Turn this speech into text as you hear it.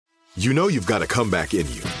You know you've got a comeback in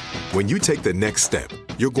you. When you take the next step,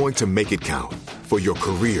 you're going to make it count for your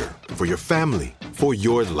career, for your family, for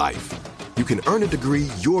your life. You can earn a degree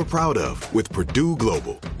you're proud of with Purdue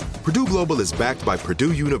Global. Purdue Global is backed by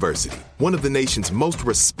Purdue University, one of the nation's most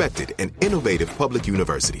respected and innovative public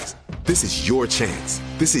universities. This is your chance.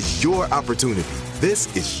 This is your opportunity.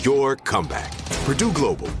 This is your comeback. Purdue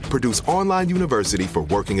Global, Purdue's online university for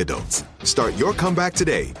working adults. Start your comeback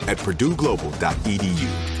today at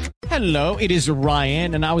purdueglobal.edu. Hello, it is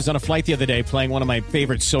Ryan, and I was on a flight the other day playing one of my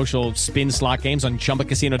favorite social spin slot games on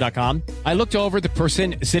ChumbaCasino.com. I looked over at the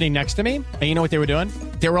person sitting next to me, and you know what they were doing?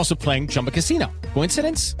 They were also playing Chumba Casino.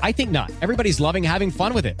 Coincidence? I think not. Everybody's loving having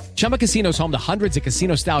fun with it. Chumba Casino is home to hundreds of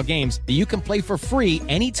casino-style games that you can play for free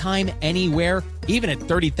anytime, anywhere, even at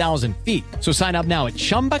 30,000 feet. So sign up now at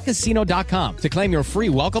ChumbaCasino.com to claim your free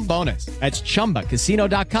welcome bonus. That's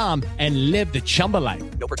ChumbaCasino.com and live the Chumba life.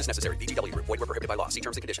 No purchase necessary. VGW. Void were prohibited by law. See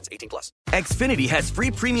terms and conditions. 18+. Xfinity has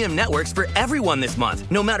free premium networks for everyone this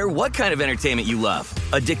month, no matter what kind of entertainment you love.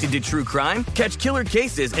 Addicted to true crime? Catch killer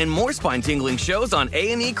cases and more spine-tingling shows on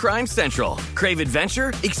A&E Crime Central. Crave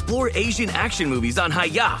adventure? Explore Asian action movies on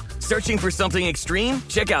Hi-YAH. Searching for something extreme?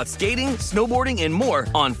 Check out skating, snowboarding, and more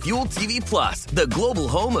on Fuel TV Plus, the global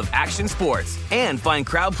home of action sports. And find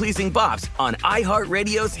crowd-pleasing bops on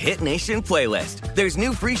iHeartRadio's Hit Nation playlist. There's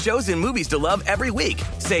new free shows and movies to love every week.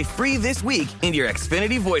 Say free this week in your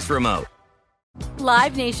Xfinity voice remote.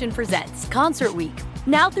 Live Nation presents Concert Week.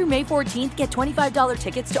 Now through May 14th, get $25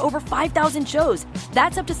 tickets to over 5,000 shows.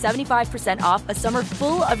 That's up to 75% off a summer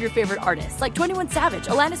full of your favorite artists like 21 Savage,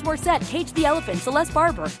 Alanis Morissette, Cage the Elephant, Celeste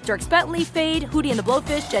Barber, Dierks Bentley, Fade, Hootie and the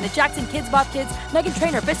Blowfish, Janet Jackson, Kidz Bop Kids, Meghan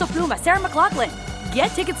Trainor, Bissell Pluma, Sarah McLachlan. Get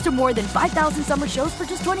tickets to more than 5,000 summer shows for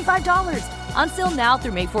just $25. Until now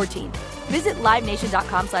through May 14th. Visit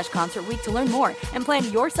LiveNation.com/Concert Week to learn more and plan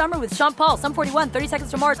your summer with Sean Paul, Sum 41, 30 Seconds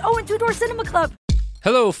to Mars, and Two Door Cinema Club.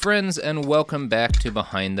 Hello, friends, and welcome back to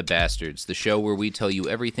Behind the Bastards, the show where we tell you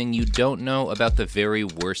everything you don't know about the very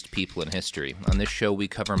worst people in history. On this show, we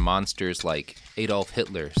cover monsters like Adolf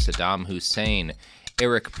Hitler, Saddam Hussein,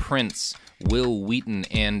 Eric Prince, Will Wheaton,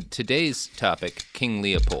 and today's topic, King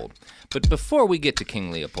Leopold. But before we get to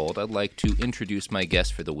King Leopold, I'd like to introduce my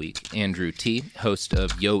guest for the week, Andrew T., host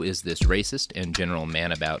of Yo, Is This Racist? And general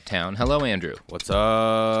man about town. Hello, Andrew. What's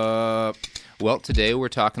up? Well, today we're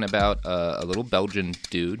talking about a little Belgian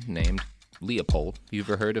dude named Leopold. You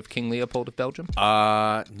ever heard of King Leopold of Belgium?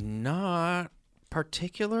 Not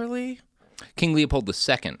particularly. King Leopold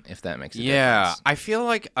II, if that makes a difference. Yeah, I feel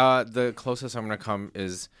like the closest I'm going to come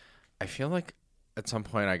is, I feel like at some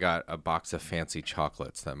point I got a box of fancy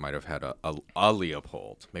chocolates that might have had a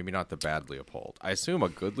Leopold. Maybe not the bad Leopold. I assume a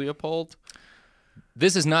good Leopold.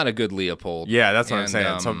 This is not a good Leopold. Yeah, that's what I'm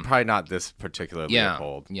saying. So probably not this particular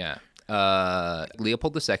Leopold. Yeah.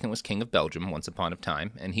 Leopold II was king of Belgium once upon a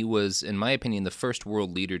time, and he was, in my opinion, the first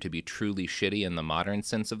world leader to be truly shitty in the modern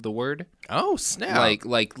sense of the word. Oh, snap.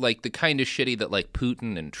 Like the kind of shitty that like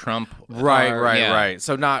Putin and Trump Right.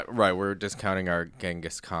 So not right. We're discounting our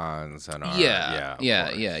Genghis Khans and our yeah.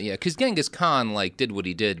 Because Genghis Khan like did what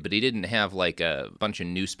he did, but he didn't have like a bunch of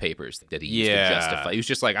newspapers that he used to justify. He was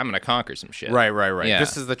just like, I'm going to conquer some shit. Right. Yeah.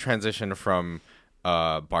 This is the transition from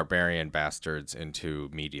barbarian bastards into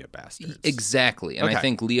media bastards. Exactly. And I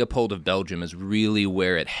think Leopold of Belgium is really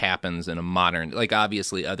where it happens in a modern, like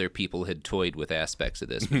obviously other people had toyed with aspects of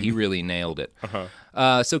this, but he really nailed it.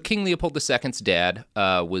 So King Leopold II's dad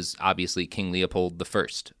was obviously King Leopold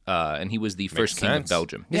I, and he was the first king of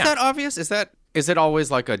Belgium. Is that obvious? Is it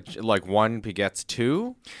always like one begets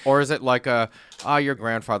two? Or is it like your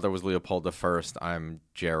grandfather was Leopold I, I'm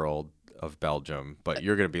Gerald of Belgium, but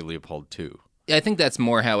you're going to be Leopold II? I think that's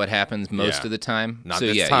more how it happens most of the time. Not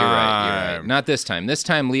this time. You're right. Not this time. This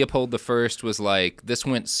time, Leopold I was like, this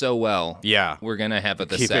went so well. Yeah. We're going to have it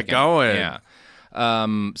the Keep second. Keep it going. Yeah.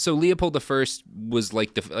 So Leopold I was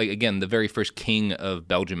like the very first king of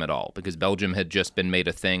Belgium at all, because Belgium had just been made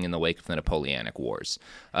a thing in the wake of the Napoleonic Wars.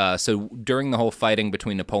 So during the whole fighting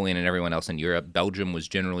between Napoleon and everyone else in Europe, Belgium was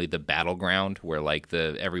generally the battleground where like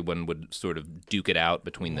everyone would sort of duke it out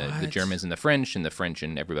between the Germans and the French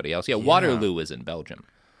and everybody else. Yeah, Waterloo is in Belgium.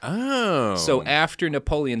 Oh. So after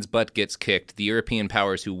Napoleon's butt gets kicked, the European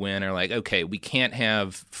powers who win are like, okay, we can't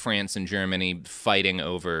have France and Germany fighting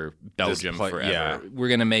over Belgium forever. Yeah. We're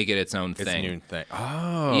going to make it its own thing. It's a new thing.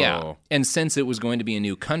 Oh. Yeah. And since it was going to be a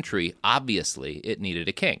new country, obviously it needed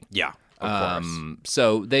a king. Yeah. Of course.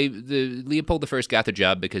 So Leopold I got the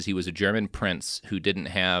job because he was a German prince who didn't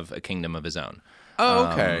have a kingdom of his own. Oh,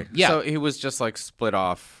 okay. Yeah. So he was just like split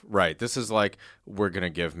off. Right. This is like we're going to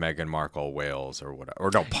give Meghan Markle Wales or whatever. Or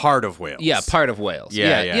no, part of Wales. Yeah, part of Wales.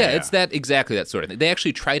 Yeah. It's exactly that sort of thing. They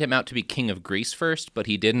actually tried him out to be king of Greece first, but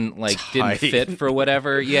he didn't fit for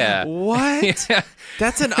whatever. Yeah. What? Yeah.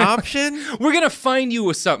 That's an option? We're going to find you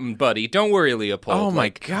with something, buddy. Don't worry, Leopold. Oh, my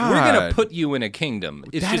God. We're going to put you in a kingdom.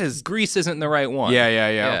 It's That just is- Greece isn't the right one.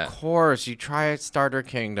 Yeah. Of course. You try a starter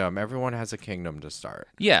kingdom. Everyone has a kingdom to start.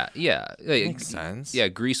 Yeah. Makes sense. Yeah,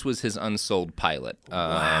 Greece was his unsold pilot.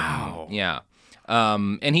 Wow. Yeah.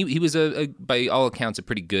 And he was by all accounts a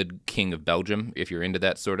pretty good king of Belgium, if you're into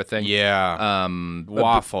that sort of thing. Yeah.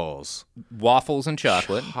 Waffles. Waffles and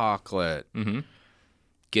chocolate. Chocolate.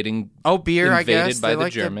 Getting Beer, I invaded guess. by they the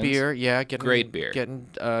like Germans. The beer. Yeah, Great beer. Getting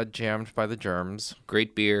jammed by the germs.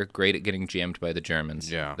 Great beer, great at getting jammed by the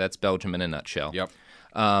Germans. Yeah. That's Belgium in a nutshell. Yep.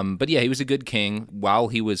 But yeah, he was a good king. While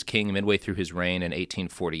he was king, midway through his reign in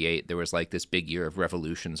 1848, there was like this big year of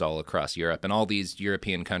revolutions all across Europe, and all these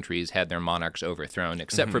European countries had their monarchs overthrown,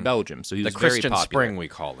 except for Belgium. So he was The very Christian popular. Spring, we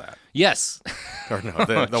call that. Yes, Or no,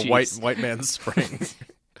 the jeez. white man's spring.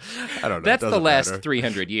 I don't know. that's It the doesn't last matter.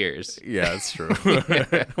 300 years. Yeah, it's true.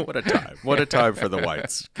 What a time. What a time for the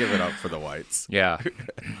whites. Give it up for the whites. Yeah.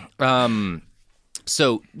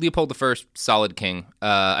 So Leopold I, solid king.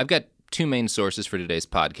 I've got two main sources for today's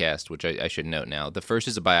podcast, which I should note now. The first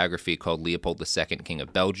is a biography called Leopold II, King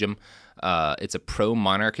of Belgium. It's a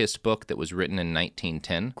pro-monarchist book that was written in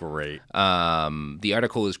 1910. Great. The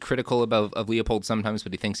article is critical of Leopold sometimes,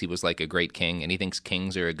 but he thinks he was like a great king, and he thinks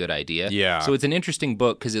kings are a good idea. Yeah. So it's an interesting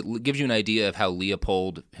book because it gives you an idea of how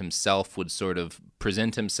Leopold himself would sort of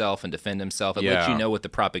present himself and defend himself. It lets Yeah. you know what the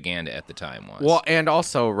propaganda at the time was. Well, and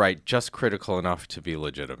also, right, just critical enough to be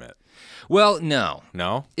legitimate. Well, no.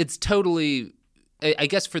 No? It's totally. I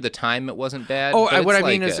guess for the time it wasn't bad. Oh, but what it's I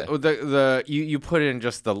mean like is you put in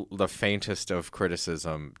just the faintest of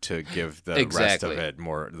criticism to give the rest of Exactly. it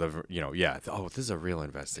more Oh, this is a real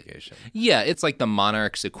investigation. yeah, it's like the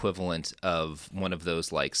monarch's equivalent of one of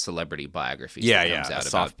those like celebrity biographies Yeah, that comes yeah, out a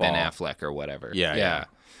about Ben softball. Affleck or whatever. Yeah.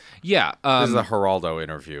 Yeah. This is the Geraldo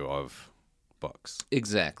interview of books.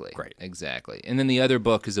 Exactly. Great. Exactly. And then the other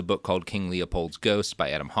book is a book called King Leopold's Ghost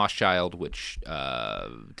by Adam Hochschild, which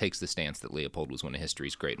takes the stance that Leopold was one of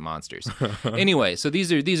history's great monsters. Anyway, so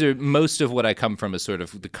these are most of what I come from is sort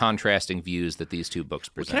of the contrasting views that these two books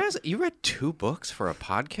present. Can I ask, you read 2 books for a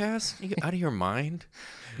podcast? You out of your mind?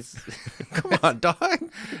 Come on, dog.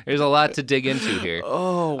 There's a lot to dig into here.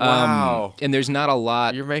 Oh, wow. And there's not a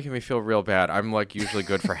lot. You're making me feel real bad. I'm like usually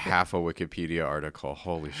good for half a Wikipedia article.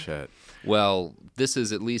 Holy shit. Well, this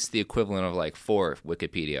is at least the equivalent of like 4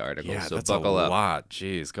 Wikipedia articles, Yeah, so that's buckle a up. lot.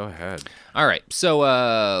 Jeez, go ahead. All right, so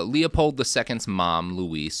Leopold II's mom,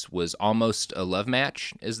 Louise, was almost a love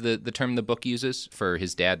match, is the term the book uses for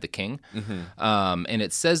his dad, the king. Mm-hmm. And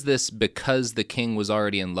it says this because the king was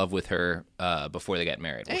already in love with her before they got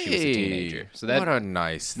married when she was a teenager. So what a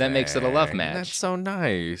nice that makes it a love thing. match. That's so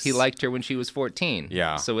nice. he liked her when she was 14.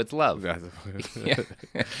 Yeah. So it's love. Yeah.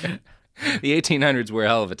 The 1800s were a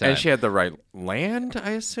hell of a time. And she had the right land,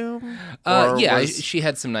 I assume? yeah, was she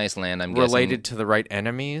had some nice land, I'm related to the right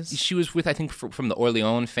enemies? She was with, I think, from the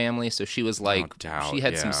Orleans family, so she was like, doubt, she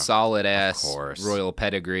had yeah. some solid ass course. royal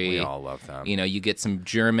pedigree. We all love them. You know, you get some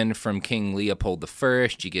German from King Leopold I,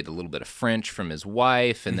 you get a little bit of French from his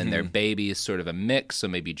wife, and then Mm-hmm. their baby is sort of a mix, so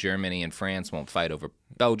maybe Germany and France won't fight over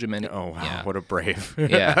Belgium. Oh, wow. Yeah. What a brave.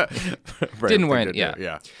 Yeah. brave Didn't thing win, to do. yeah.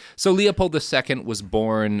 Yeah. So Leopold II was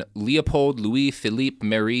born Leopold Louis Philippe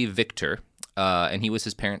Marie Victor, and he was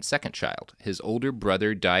his parents' second child. His older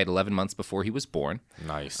brother died 11 months before he was born.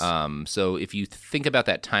 Nice. So if you think about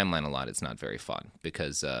that timeline a lot, it's not very fun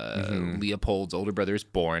because Leopold's older brother is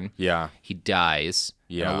born. Yeah. He dies.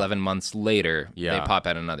 Yeah. And 11 months later, Yeah. they pop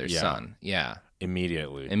out another Yeah. son. Yeah.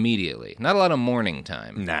 Immediately. Immediately. Not a lot of mourning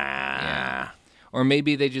time. Nah. Yeah. Or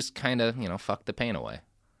maybe they just kind of, fuck the pain away.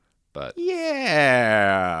 But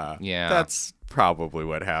Yeah. Yeah. That's probably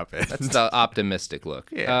what happened. that's the optimistic look.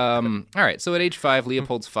 Yeah. All right. So at age 5,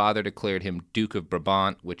 Leopold's father declared him Duke of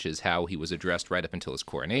Brabant, which is how he was addressed right up until his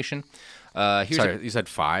coronation. Here's Sorry, you said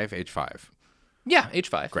 5, age 5. Yeah, age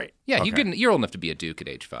 5. Great. Yeah, Okay. you're old enough to be a duke at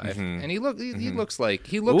age 5, and he looks like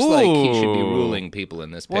he should be Ooh. ruling people in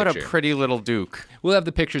this What picture. a pretty little duke. We'll have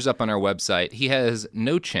the pictures up on our website. He has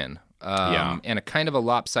no chin, and a kind of a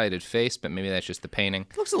lopsided face, but maybe that's just the painting.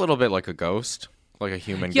 Looks a little bit like a ghost, like a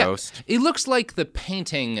human Yeah, ghost. it looks like the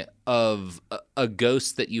painting of a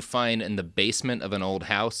ghost that you find in the basement of an old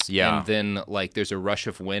house. Yeah. And then, like, there's a rush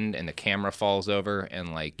of wind and the camera falls over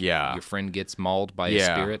and, like, Yeah. your friend gets mauled by a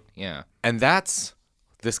Yeah. spirit. Yeah. And that's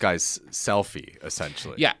this guy's selfie,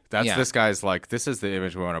 essentially. Yeah, That's yeah. this guy's like, this is the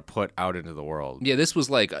image we want to put out into the world. Yeah, this was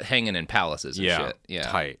like hanging in palaces and Yeah, shit. Yeah,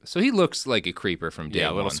 tight. So he looks like a creeper from day Yeah,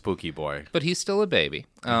 a little one. spooky boy. But he's still a baby.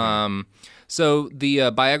 So the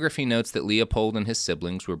biography notes that Leopold and his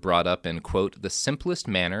siblings were brought up in, quote, the simplest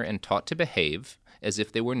manner and taught to behave as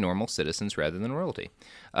if they were normal citizens rather than royalty.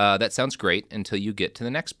 That sounds great until you get to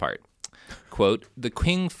the next part. Quote, the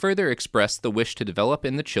king further expressed the wish to develop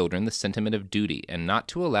in the children the sentiment of duty and not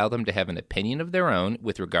to allow them to have an opinion of their own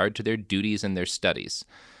with regard to their duties and their studies.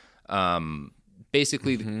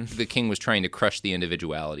 Basically, the king was trying to crush the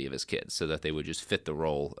individuality of his kids so that they would just fit the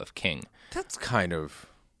role of king. That's kind of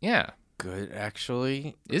Yeah. good,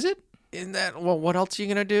 actually. Is it? In that, well, what else are you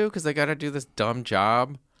going to do? Because they got to do this dumb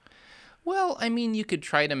job. Well, I mean, you could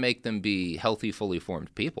try to make them be healthy, fully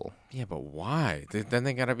formed people. Yeah, but why? Then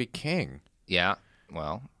they got to be king. Yeah.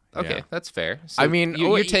 Well, okay, Yeah. that's fair. So I mean,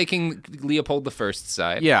 you're taking Leopold the First's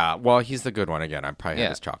side. Yeah, well, he's the good one again. I probably Yeah.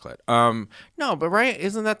 had his chocolate. No, but right?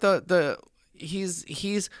 Isn't that the he's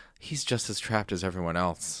just as trapped as everyone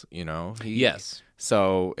else, you know? Yes.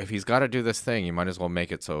 So if he's got to do this thing, you might as well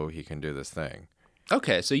make it so he can do this thing.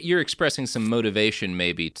 Okay, so you're expressing some motivation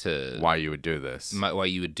maybe to Why you would do this? why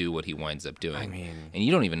you would do what he winds up doing. I mean- and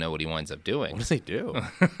you don't even know what he winds up doing. What does he do?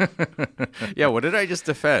 Yeah, what did I just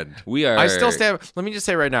defend? We are. I still stand. Let me just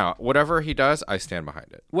say right now, whatever he does, I stand behind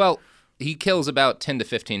it. Well, he kills about 10 to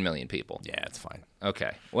 15 million people. Yeah, it's fine.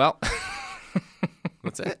 Okay. Well.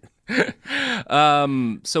 That's it.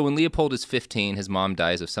 So when Leopold is 15, his mom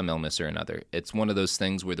dies of some illness or another. It's one of those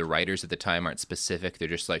things where the writers at the time aren't specific. They're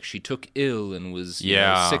just like, she took ill and was you know,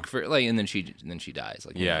 Yeah. sick for like, and then she dies.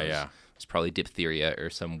 Like, who Yeah, knows? yeah. It's probably diphtheria or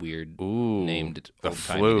some weird Ooh, named the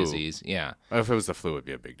old-timey flu. disease. Yeah. If it was the flu, it'd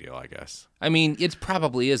be a big deal, I guess. I mean, it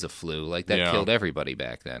probably is a flu. Like that Yeah. killed everybody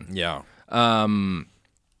back then. Yeah.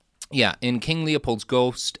 Yeah, in King Leopold's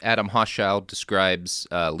Ghost, Adam Hochschild describes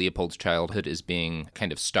Leopold's childhood as being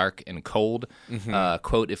kind of stark and cold.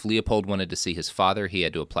 Quote, if Leopold wanted to see his father, he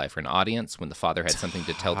had to apply for an audience. When the father had something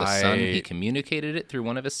to tell the son, he communicated it through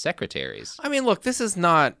one of his secretaries. I mean, look, this is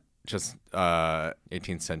not just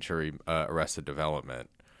 18th century Arrested Development.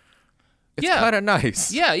 It's Yeah. kind of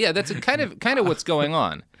nice. Yeah, that's kind of what's going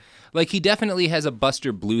on. Like, he definitely has a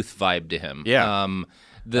Buster Bluth vibe to him. Yeah.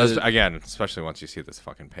 The Again, especially once you see this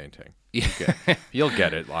fucking painting. You'll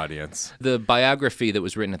get it, audience. The biography that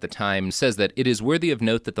was written at the time says that it is worthy of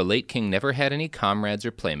note that the late king never had any comrades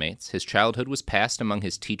or playmates. His childhood was passed among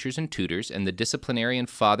his teachers and tutors, and the disciplinarian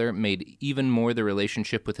father made even more the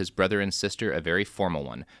relationship with his brother and sister a very formal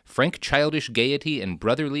one. Frank childish gaiety and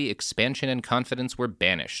brotherly expansion and confidence were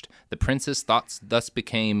banished. The prince's thoughts thus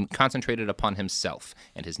became concentrated upon himself,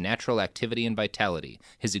 and his natural activity and vitality,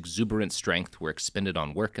 his exuberant strength were expended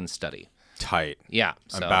on work and study. Tight. Yeah,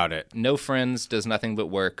 I'm about it. No friends, does nothing but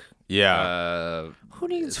work. Yeah. Who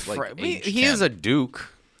needs like age He 10? is a duke.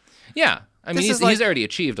 Yeah, I mean This he's, is like- he's already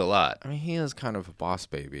achieved a lot. I mean, he is kind of a boss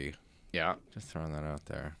baby. Yeah. Just throwing that out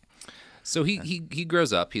there. So he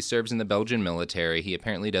grows up. He serves in the Belgian military. He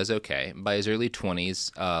apparently does okay. By his early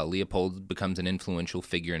 20s, Leopold becomes an influential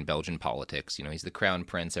figure in Belgian politics. You know, he's the crown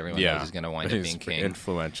prince. Everyone knows he's going to wind up being king.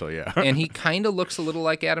 Influential, yeah. And he kind of looks a little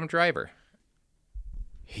like Adam Driver.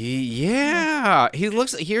 He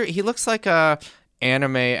looks like a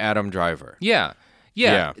anime Adam Driver. Yeah.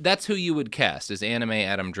 Yeah. That's who you would cast as anime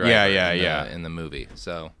Adam Driver in the movie.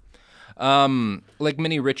 So, like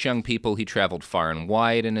many rich young people, he traveled far and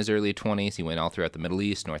wide in his early 20s. He went all throughout the Middle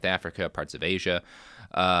East, North Africa, parts of Asia.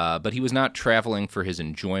 But he was not traveling for his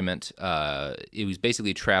enjoyment. He was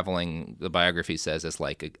basically traveling, the biography says, as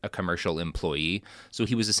like a commercial employee. So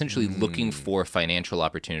he was essentially looking for financial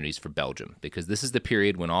opportunities for Belgium, because this is the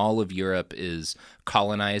period when all of Europe is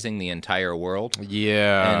colonizing the entire world.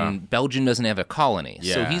 Yeah. And Belgium doesn't have a colony.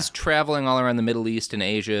 So Yeah. he's traveling all around the Middle East and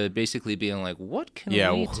Asia, basically being like, what can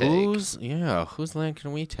we take? Whose land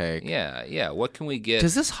can we take? Yeah, what can we get?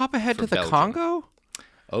 Does this hop ahead for to the Belgium? Congo?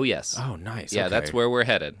 Oh, yes. Oh, nice. Yeah, okay. that's where we're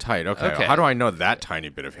headed. Tight. Okay. How do I know that tiny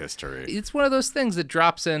bit of history? It's one of those things that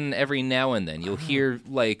drops in every now and then. You'll hear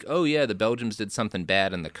like, oh yeah, the Belgians did something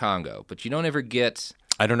bad in the Congo, but you don't ever get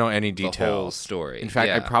I don't know any the details. whole story. In fact,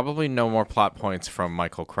 I Yeah. probably know more plot points from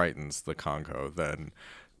Michael Crichton's The Congo than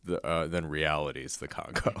reality's The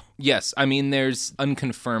Congo. Yes, I mean there's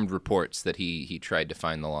unconfirmed reports that he tried to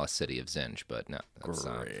find the lost city of Zinj, but no, that's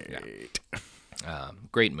Great.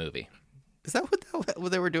 great movie. Is that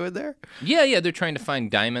what they were doing there? Yeah, they're trying to find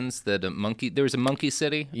diamonds. There was a monkey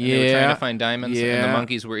city. And they were trying to find diamonds, and the Yeah.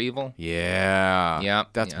 monkeys were evil. Yeah. Yeah,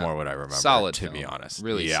 That's yeah. more what I remember. Solid to film. be honest.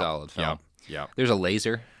 Really Yeah. solid film. Yeah. There's a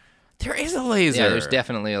laser. There is a laser. Yeah, there's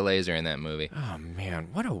definitely a laser in that movie. Oh, man.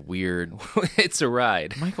 What a weird... It's a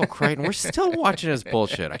ride. Michael Crichton. We're still watching his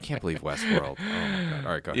bullshit. I can't believe Westworld. Oh, my God.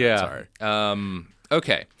 All right, go ahead. Sorry.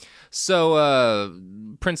 Okay. So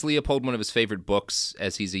Prince Leopold, one of his favorite books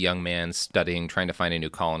as he's a young man studying, trying to find a new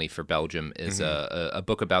colony for Belgium, is a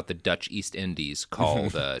book about the Dutch East Indies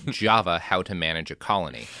called Java, How to Manage a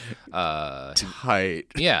Colony. Tight.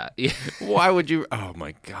 Yeah. Why would you... Oh,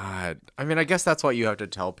 my God. I mean, I guess that's what you have to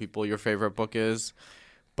tell people your favorite book is,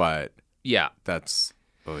 but Yeah. that's...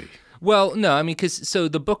 Oy. Well, no, I mean, so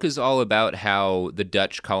the book is all about how the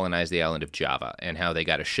Dutch colonized the island of Java and how they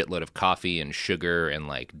got a shitload of coffee and sugar and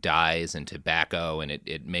like dyes and tobacco, and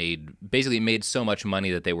it made so much money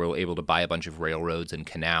that they were able to buy a bunch of railroads and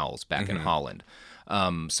canals back in Holland.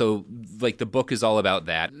 So like the book is all about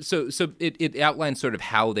that. So it outlines sort of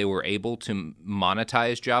how they were able to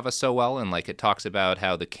monetize Java so well, and like it talks about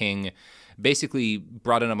how the king basically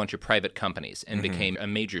brought in a bunch of private companies and became a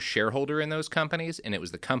major shareholder in those companies, and it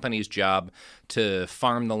was the company's job to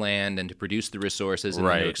farm the land and to produce the resources and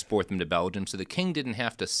then to export them to Belgium. So the king didn't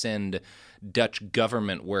have to send Dutch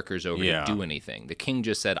government workers over to do anything. The king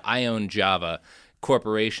just said, I own Java.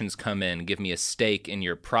 Corporations come in, give me a stake in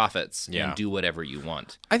your profits, and do whatever you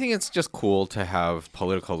want. I think it's just cool to have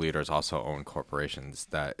political leaders also own corporations.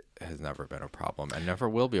 That has never been a problem and never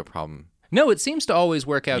will be a problem. No, it seems to always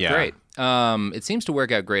work out great. It seems to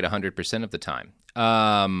work out great 100% of the time.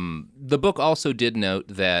 The book also did note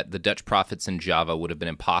that the Dutch profits in Java would have been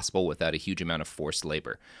impossible without a huge amount of forced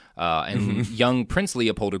labor. And young Prince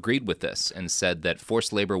Leopold agreed with this and said that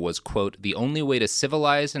forced labor was, quote, the only way to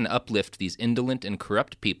civilize and uplift these indolent and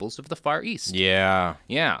corrupt peoples of the Far East. Yeah.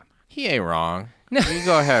 Yeah. He ain't wrong. You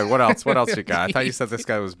go ahead. What else? What else you got? I thought you said this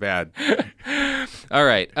guy was bad. All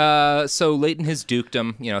right. So late in his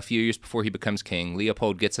dukedom, a few years before he becomes king,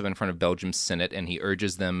 Leopold gets up in front of Belgium's Senate and he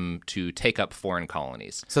urges them to take up foreign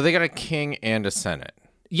colonies. So they got a king and a senate.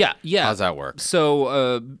 Yeah. How's that work?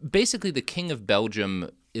 So basically, the king of Belgium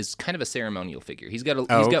is kind of a ceremonial figure. He's got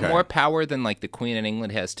more power than like the Queen in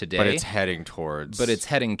England has today. But it's heading towards.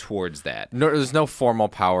 that. No, there's no formal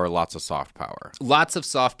power. Lots of soft power. Lots of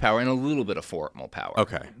soft power and a little bit of formal power.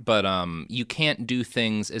 Okay. But you can't do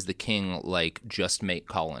things as the king like just make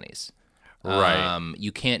colonies. Right.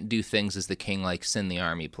 You can't do things as the king like send the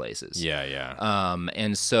army places. Yeah.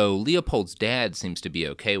 And so Leopold's dad seems to be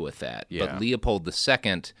okay with that. Yeah. But Leopold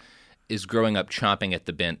II is growing up chomping at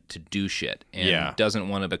the bit to do shit and doesn't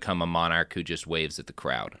want to become a monarch who just waves at the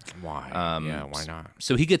crowd. Why? Why not?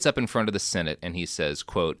 So he gets up in front of the Senate and he says,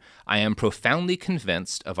 quote, I am profoundly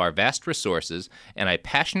convinced of our vast resources, and I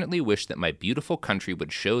passionately wish that my beautiful country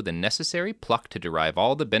would show the necessary pluck to derive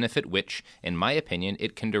all the benefit which, in my opinion,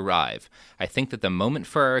 it can derive. I think that the moment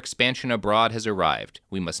for our expansion abroad has arrived.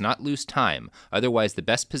 We must not lose time, otherwise the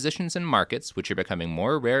best positions in markets, which are becoming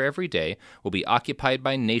more rare every day, will be occupied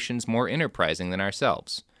by nations more enterprising than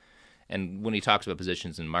ourselves. And when he talks about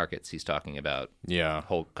positions in markets, he's talking about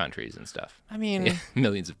whole countries and stuff. I mean,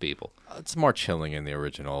 millions of people. It's more chilling in the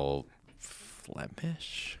original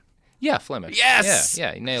Flemish. Yeah, Flemish. Yes!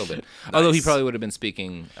 Yeah, he nailed it. Nice. Although he probably would have been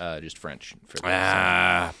speaking just French. For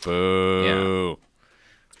this, boo. Yeah.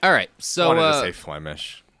 All right, so... I wanted to say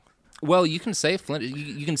Flemish. Well, you can say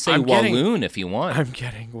you can say Walloon if you want. I'm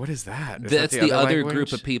getting. What is that? That's the other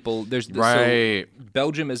group of people. There's right. So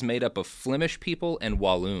Belgium is made up of Flemish people and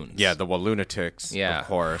Walloons. Yeah, the Wallunatics. Yeah, of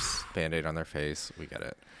course. Band-Aid on their face. We get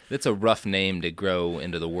it. That's a rough name to grow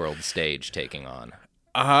into the world stage taking on.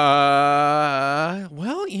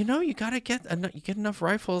 Well, you gotta get enough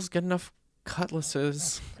rifles, get enough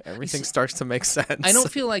cutlasses, everything starts to make sense. I don't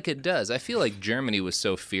feel like it does. I feel like Germany was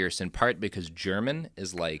so fierce in part because German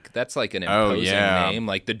is that's like an imposing name.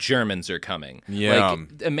 Like the Germans are coming. Yeah.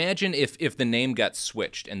 Like imagine if the name got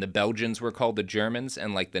switched and the Belgians were called the Germans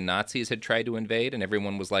and like the Nazis had tried to invade and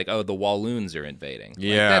everyone was like, oh, the Walloons are invading.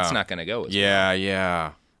 Yeah. Like, that's not going to go as well.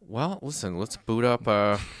 Yeah. Well, listen, let's boot up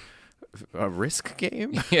a Risk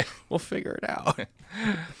game. Yeah. We'll figure it out.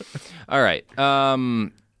 All right.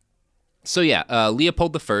 So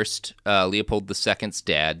Leopold I, Leopold II's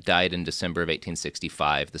dad, died in December of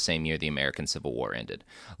 1865, the same year the American Civil War ended.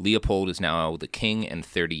 Leopold is now the king and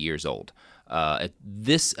 30 years old.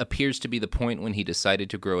 This appears to be the point when he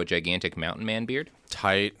decided to grow a gigantic mountain man beard.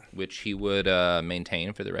 Tight. which he would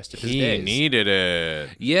maintain for the rest of his He days. needed it.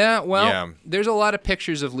 Yeah, well, Yeah. there's a lot of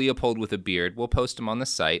pictures of Leopold with a beard. We'll post them on the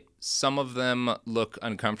site. Some of them look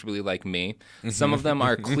uncomfortably like me. Some of them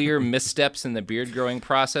are clear missteps in the beard growing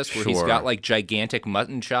process where he's Sure. got like gigantic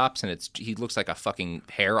mutton chops and he looks like a fucking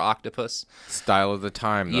hair octopus. Style of the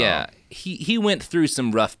time, though. Yeah, he went through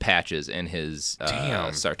some rough patches in his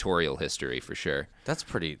sartorial history for sure. That's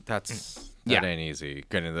pretty. That Yeah. ain't easy.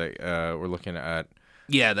 We're looking at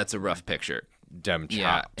Yeah, that's a rough picture. dem chops.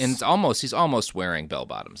 Yeah, and he's almost wearing bell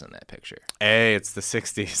bottoms in that picture. Hey, it's the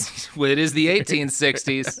 60s. Well, it is the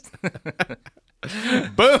 1860s.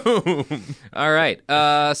 Boom! All right.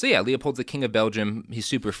 So yeah, Leopold's the king of Belgium. He's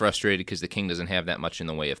super frustrated because the king doesn't have that much in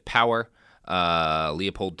the way of power.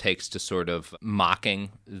 Leopold takes to sort of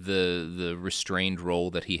mocking the restrained role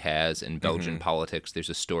that he has in Belgian politics. There's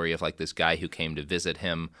a story of like this guy who came to visit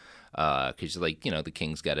him because like, you know, the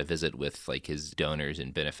king's got to visit with like his donors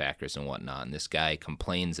and benefactors and whatnot. And this guy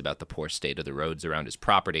complains about the poor state of the roads around his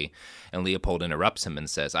property. And Leopold interrupts him and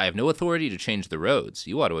says, I have no authority to change the roads.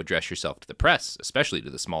 You ought to address yourself to the press, especially to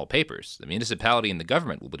the small papers. The municipality and the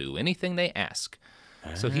government will do anything they ask.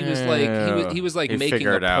 So he was like he was like He making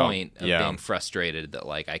figured a out. point of Yeah. being frustrated that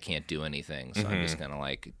like I can't do anything, so I'm just gonna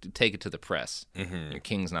like take it to the press. Your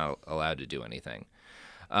king's not allowed to do anything.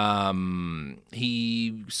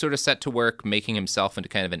 He sort of set to work making himself into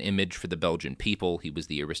kind of an image for the Belgian people. He was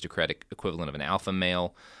the aristocratic equivalent of an alpha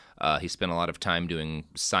male. He spent a lot of time doing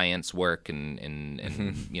science work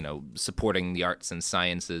and you know, supporting the arts and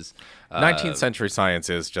sciences. 19th century science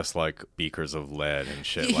is just like beakers of lead and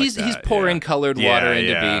shit He's like that. pouring Yeah. colored Yeah, water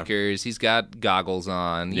into yeah. beakers. He's got goggles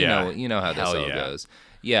on. Yeah. You know how this Hell all yeah. goes.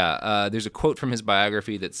 Yeah, there's a quote from his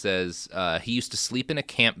biography that says he used to sleep in a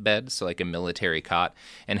camp bed, so like a military cot,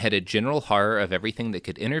 and had a general horror of everything that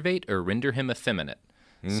could enervate or render him effeminate.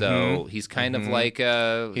 So he's kind of like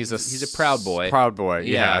he's a proud boy. Proud boy.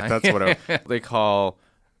 Yeah, Yeah. that's what they call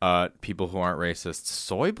people who aren't racist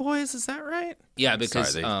soy boys. Is that right? Yeah,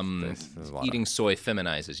 because Sorry, there's a lot eating soy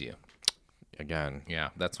feminizes you. Again. Yeah,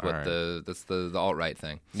 that's what right. that's the alt-right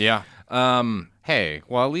thing. Yeah. Hey,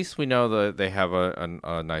 well, at least we know that they have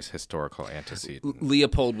a nice historical antecedent.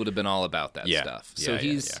 Leopold would have been all about that Yeah. stuff. So Yeah,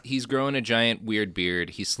 yeah. he's growing a giant weird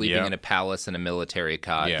beard. He's sleeping Yeah. in a palace in a military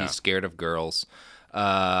cot. Yeah. He's scared of girls.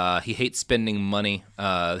 He hates spending money.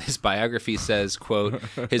 His biography says, quote,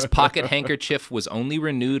 his pocket handkerchief was only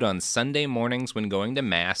renewed on Sunday mornings when going to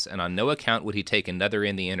Mass, and on no account would he take another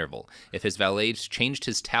in the interval. If his valets changed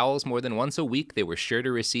his towels more than once a week, they were sure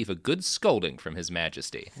to receive a good scolding from His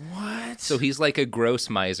Majesty. What? So he's like a gross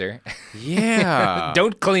miser. Yeah.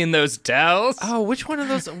 Don't clean those towels. Oh, which one of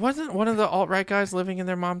those? Wasn't one of the alt-right guys living in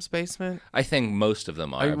their mom's basement? I think most of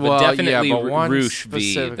them are, Well, but definitely yeah, but one Roosh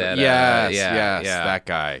V. specific- That, yes, that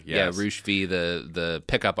guy. Yes. Yeah, Roosh V, the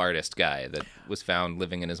pickup artist guy that was found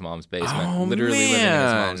living in his mom's basement, Oh, literally living in his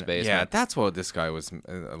man. mom's Yeah, basement. that's what this guy was.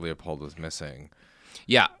 Leopold was missing.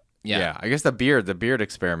 Yeah. I guess the beard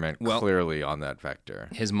experiment Well- clearly on that vector.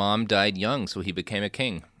 His mom died young, so he became a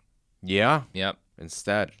king. Yeah. Yep.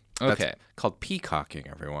 Instead. Okay. That's called peacocking,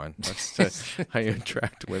 everyone. That's just how you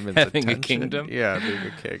attract women's Having a attention. kingdom? Yeah, being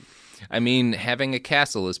a king. I mean, having a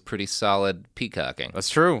castle is pretty solid peacocking. That's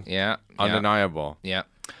true. Yeah. Undeniable. Yeah.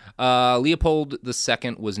 Leopold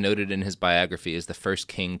II was noted in his biography as the first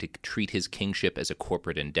king to treat his kingship as a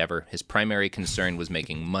corporate endeavor. His primary concern was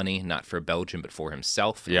making money, not for Belgium, but for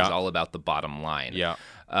himself. It was all about the bottom line. Yeah.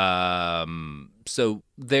 So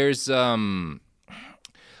there's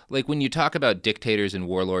like when you talk about dictators and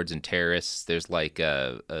warlords and terrorists, there's like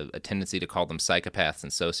a tendency to call them psychopaths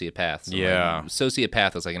and sociopaths. And Yeah. like,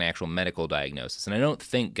 sociopath is like an actual medical diagnosis, and I don't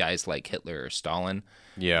think guys like Hitler or Stalin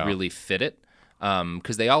really fit it.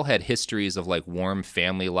 Because they all had histories of like warm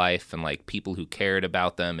family life and like people who cared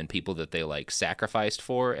about them and people that they like sacrificed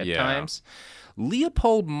for at times.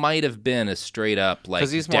 Leopold might have been a straight up like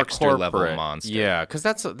He's more Dexter level corporate. monster. Yeah, because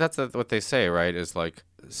that's what they say, right? Is like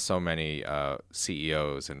so many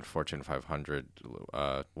CEOs in Fortune 500,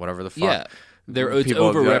 whatever the fuck. Yeah. It's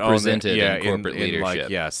people that own overrepresented it, in corporate leadership.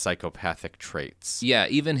 Like, psychopathic traits. Yeah,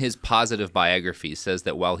 even his positive biography says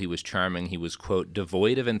that while he was charming, he was, quote,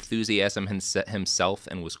 devoid of enthusiasm himself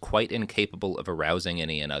and was quite incapable of arousing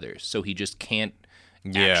any in others. So he just can't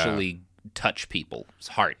actually touch people's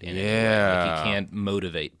heart in any way. Like he can't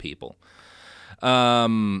motivate people.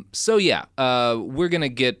 So yeah, we're going to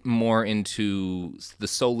get more into the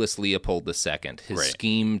soulless Leopold II, his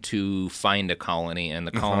scheme to find a colony and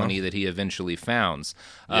the colony that he eventually founds.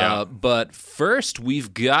 But first,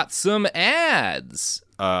 we've got some ads.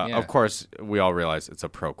 Of course, we all realize it's a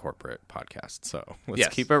pro-corporate podcast, so let's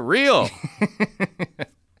keep it real.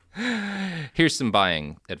 Here's some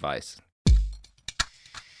buying advice.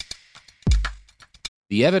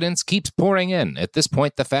 The evidence keeps pouring in. At this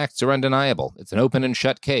point, the facts are undeniable. It's an open and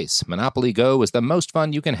shut case. Monopoly Go is the most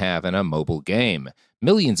fun you can have in a mobile game.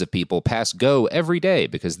 Millions of people pass Go every day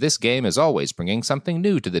because this game is always bringing something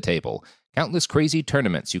new to the table. Countless crazy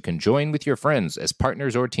tournaments you can join with your friends as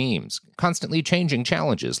partners or teams. Constantly changing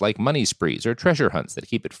challenges like money sprees or treasure hunts that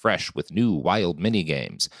keep it fresh with new wild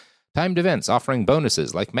mini-games. Timed events offering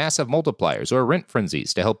bonuses like massive multipliers or rent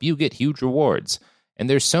frenzies to help you get huge rewards. And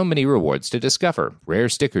there's so many rewards to discover. Rare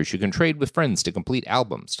stickers you can trade with friends to complete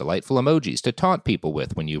albums, delightful emojis to taunt people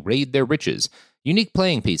with when you raid their riches, unique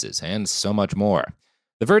playing pieces, and so much more.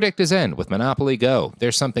 The verdict is in with Monopoly Go.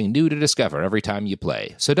 There's something new to discover every time you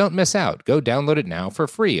play. So don't miss out. Go download it now for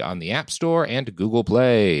free on the App Store and Google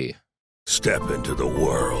Play. Step into the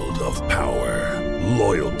world of power,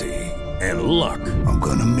 loyalty, and luck. I'm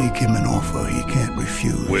gonna make him an offer he can't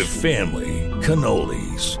refuse. With family,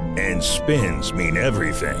 cannolis, and spins mean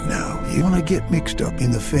everything. Now, you wanna get mixed up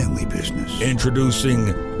in the family business. Introducing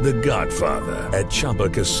The Godfather at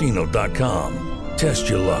ChumbaCasino.com. Test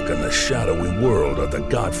your luck in the shadowy world of The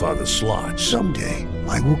Godfather slot. Someday,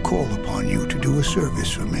 I will call upon you to do a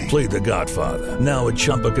service for me. Play The Godfather, now at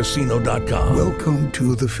ChumbaCasino.com. Welcome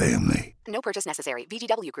to the family. No purchase necessary.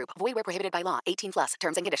 VGW Group. Void where prohibited by law. 18 plus.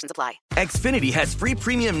 Terms and conditions apply. Xfinity has free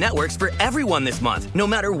premium networks for everyone this month, no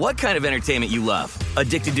matter what kind of entertainment you love.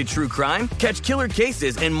 Addicted to true crime? Catch killer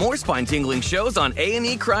cases and more spine-tingling shows on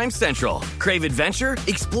A&E Crime Central. Crave adventure?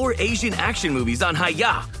 Explore Asian action movies on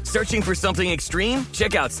Hi-YAH. Searching for something extreme?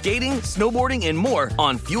 Check out skating, snowboarding, and more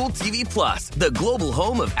on Fuel TV Plus, the global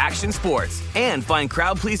home of action sports. And find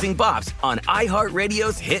crowd-pleasing bops on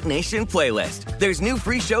iHeartRadio's Hit Nation playlist. There's new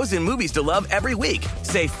free shows and movies to love every week.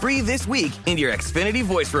 Say free this week in your Xfinity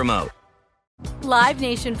voice remote. Live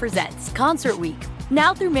Nation presents Concert Week.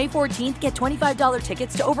 Now through May 14th, get $25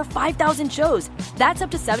 tickets to over 5,000 shows. That's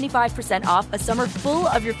up to 75% off a summer full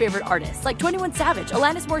of your favorite artists like 21 Savage,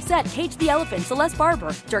 Alanis Morissette, Cage the Elephant, Celeste Barber,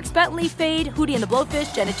 Dierks Bentley, Fade, Hootie and the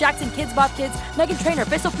Blowfish, Janet Jackson, Kids Bop Kids, Meghan Trainor,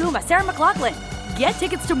 Peso Pluma, Sarah McLachlan. Get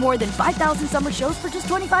tickets to more than 5,000 summer shows for just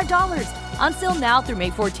 $25. On sale now through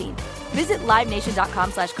May 14th. Visit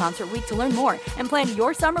LiveNation.com/Concert Week to learn more and plan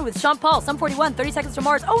your summer with Sean Paul, Sum 41, 30 Seconds to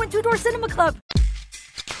Mars, and Two Door Cinema Club.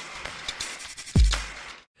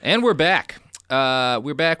 And we're back.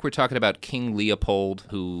 We're talking about King Leopold,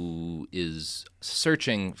 who is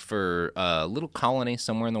searching for a little colony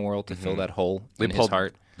somewhere in the world to fill that hole in his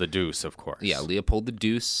heart. The Deuce, of course. Yeah, Leopold the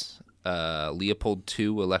Deuce, Leopold II,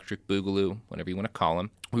 Electric Boogaloo, whatever you want to call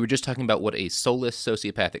him. We were just talking about what a soulless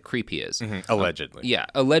sociopathic creep he is. Allegedly. Yeah,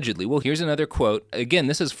 allegedly. Well, here's another quote. Again,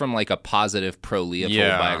 this is from like a positive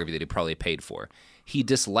pro-Leopold biography that he probably paid for. He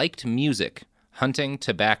disliked music, hunting,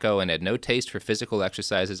 tobacco, and had no taste for physical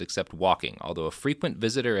exercises except walking. Although a frequent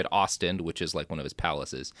visitor at Ostend, which is like one of his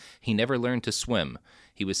palaces, he never learned to swim.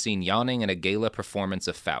 He was seen yawning in a gala performance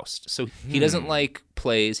of Faust. So he doesn't like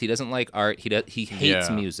plays. He doesn't like art. He hates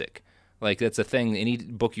music. Like, that's a thing. Any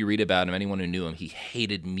book you read about him, anyone who knew him, he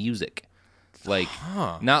hated music. Like,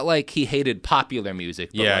 not like he hated popular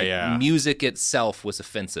music, but music itself was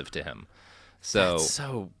offensive to him.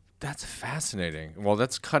 That's fascinating. Well,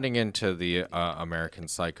 that's cutting into the American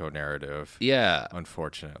Psycho narrative. Yeah.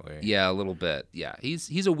 Unfortunately. Yeah, a little bit. Yeah.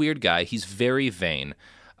 He's a weird guy. He's very vain.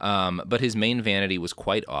 But his main vanity was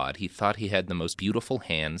quite odd. He thought he had the most beautiful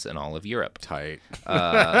hands in all of Europe. Tight.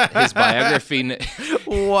 His biography...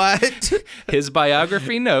 What? His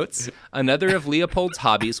biography notes, another of Leopold's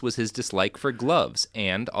hobbies was his dislike for gloves,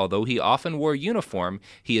 and, although he often wore uniform,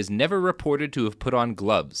 he is never reported to have put on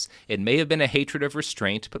gloves. It may have been a hatred of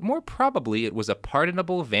restraint, but more probably it was a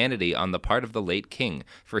pardonable vanity on the part of the late king,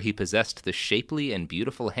 for he possessed the shapely and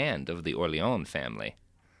beautiful hand of the Orleans family.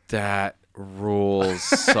 That rules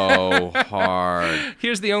so hard.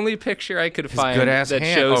 Here's the only picture I could find that hand.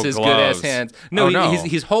 shows his gloves. good-ass hands. No,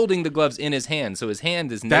 he's holding the gloves in his hand, so his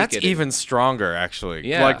hand is naked. That's even stronger, actually.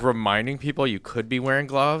 Yeah. Like reminding people you could be wearing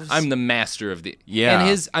gloves. I'm the master of the... Yeah.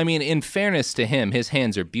 And in fairness to him, his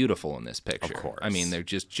hands are beautiful in this picture. Of course. I mean, they're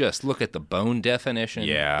just look at the bone definition.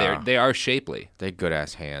 Yeah. They are shapely. They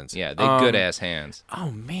good-ass hands. Yeah, they good-ass hands.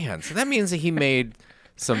 Oh, man. So that means that he made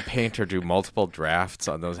some painter do multiple drafts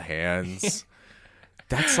on those hands.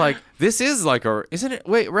 That's like, this is like isn't it,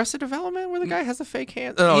 wait, Arrested Development where the guy has a fake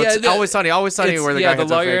hand? No, it's Always Sunny where the guy has a fake hand. The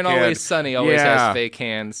lawyer in Always Sunny always has fake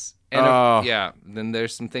hands. And then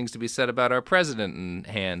there's some things to be said about our president and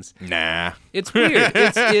hands. Nah. It's weird.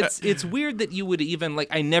 It's weird that you would even, like,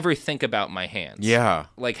 I never think about my hands. Yeah.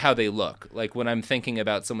 Like, how they look. Like, when I'm thinking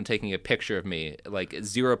about someone taking a picture of me, like,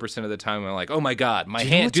 0% of the time I'm like, oh, my God, my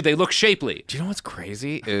hands, do they look shapely? Do you know what's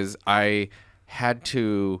crazy is I had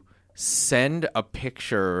to send a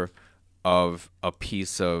picture of a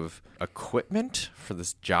piece of equipment for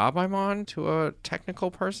this job I'm on to a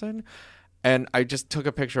technical person. And I just took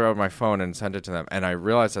a picture of my phone and sent it to them. And I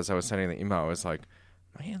realized as I was sending the email, I was like,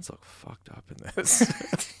 my hands look fucked up in this.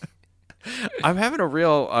 I'm having a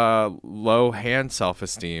real low hand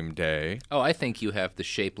self-esteem day. Oh, I think you have the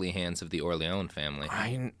shapely hands of the Orleans family.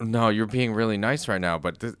 No, you're being really nice right now.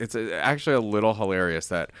 But it's actually a little hilarious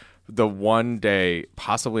that the one day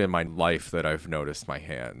possibly in my life that I've noticed my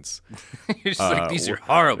hands. You're just like, these are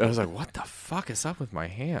horrible. I was like, what the fuck is up with my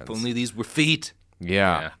hands? If only these were feet.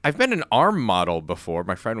 Yeah. I've been an arm model before.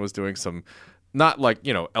 My friend was doing some, not like,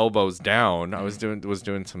 elbows down. I was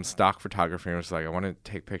doing some stock photography and was like, I want to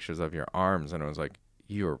take pictures of your arms. And I was like,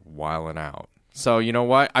 you're wilding out. So you know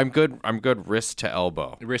what? I'm good wrist to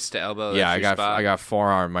elbow. Wrist to elbow. Yeah, that's I got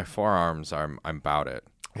forearm. My forearms I'm about it.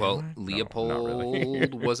 Well,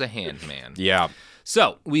 Leopold was a hand man. Yeah.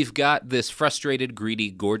 So we've got this frustrated, greedy,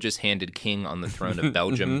 gorgeous-handed king on the throne of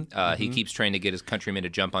Belgium. He keeps trying to get his countrymen to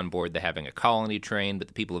jump on board the having a colony train, but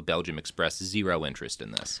the people of Belgium express zero interest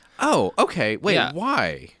in this. Oh, okay. Wait, Yeah.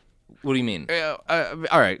 why? What do you mean? All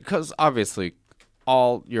right, because obviously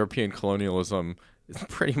all European colonialism is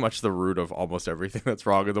pretty much the root of almost everything that's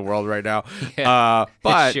wrong in the world right now. Yeah,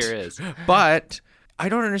 but it sure is. But I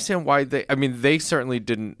don't understand why they certainly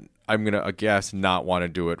didn't, I'm going to guess, not want to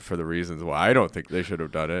do it for the reasons why I don't think they should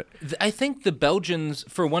have done it. I think the Belgians,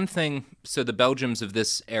 for one thing, so the Belgians of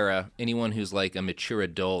this era, anyone who's like a mature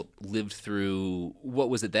adult, lived through, what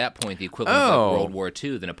was at that point the equivalent of like World War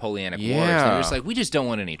II, the Napoleonic Wars. And they're just like, we just don't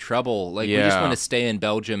want any trouble. Like, we just want to stay in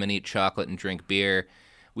Belgium and eat chocolate and drink beer.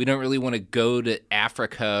 We don't really want to go to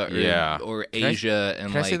Africa or Asia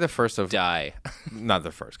and I say the first of die. Not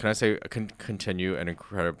the first. Can I say continue an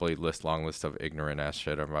incredibly long list of ignorant ass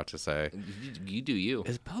shit I'm about to say? You do you.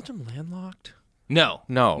 Is Belgium landlocked? No,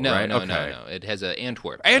 right? No, okay. no. It has a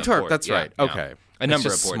Antwerp. Antwerp, that's Yeah, right. no. Okay. A number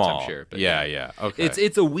of just ports, small. I'm sure. But yeah. Okay.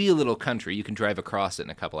 It's a wee little country. You can drive across it in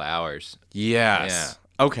a couple of hours. Yes.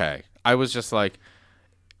 Yeah. Okay. I was just like,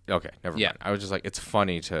 okay, never Yeah. mind. I was just like, it's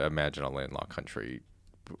funny to imagine a landlocked country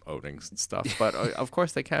owning stuff, but of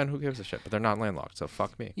course they can. Who gives a shit? But they're not landlocked, so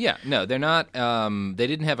fuck me. Yeah, no, they're not. They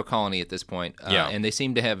didn't have a colony at this point, and they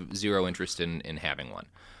seem to have zero interest in having one.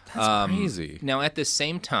 That's crazy. Now, at the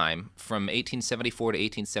same time, from 1874 to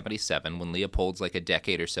 1877, when Leopold's like a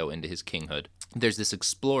decade or so into his kinghood, there's this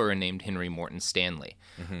explorer named Henry Morton Stanley.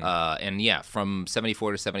 And from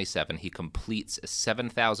 74 to 77, he completes a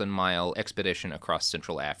 7,000-mile expedition across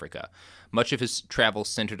Central Africa. Much of his travels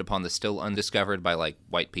centered upon the still undiscovered by like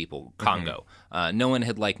white people Congo. No one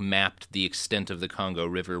had like mapped the extent of the Congo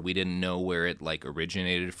River. We didn't know where it like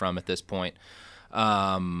originated from at this point.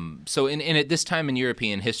 So at this time in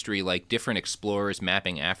European history, like different explorers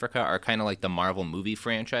mapping Africa are kind of like the Marvel movie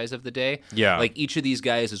franchise of the day. Yeah. Like each of these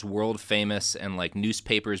guys is world famous and like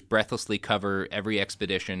newspapers breathlessly cover every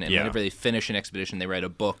expedition. And whenever they finish an expedition, they write a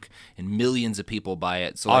book and millions of people buy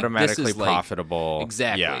it. So automatically this is profitable.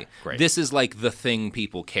 Exactly. Yeah, great. This is like the thing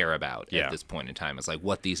people care about at this point in time. It's like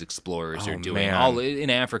what these explorers are doing man. all in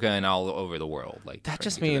Africa and all over the world. Like That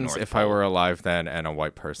just to the means North if Pole. I were alive then and a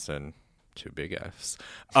white person, two big Fs,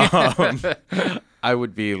 I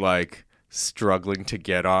would be like struggling to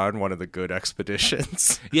get on one of the good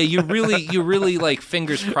expeditions. Yeah, you really like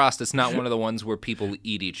fingers crossed it's not one of the ones where people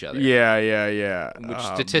eat each other. Yeah. Which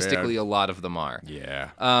statistically a lot of them are.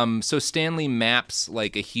 Yeah. So Stanley maps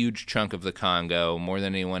like a huge chunk of the Congo, more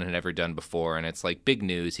than anyone had ever done before, and it's like big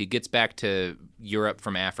news. He gets back to Europe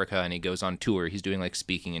from Africa and he goes on tour. He's doing like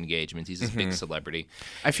speaking engagements. He's this big celebrity.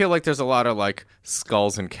 I feel like there's a lot of like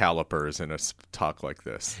skulls and calipers in a talk like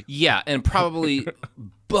this. Yeah, and probably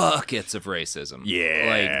buckets of racism.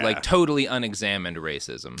 Yeah. Like totally unexamined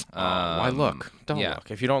racism. Why look? Don't look.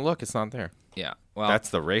 If you don't look, it's not there. Yeah. Well, That's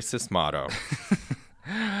the racist motto.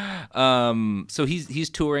 So he's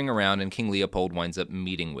touring around, and King Leopold winds up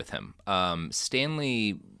meeting with him.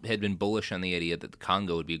 Stanley had been bullish on the idea that the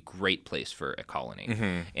Congo would be a great place for a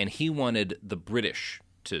colony, and he wanted the British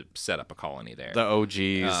to set up a colony there. The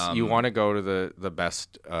OGs. You want to go to the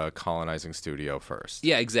best colonizing studio first.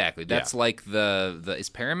 Yeah, exactly. That's like the is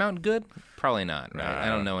Paramount good? Probably not, right? I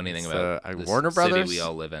don't know anything about this Warner city Brothers. we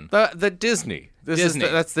all live in. The Disney. Disney.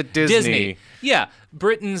 That's the Disney. Yeah,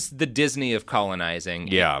 Britain's the Disney of colonizing.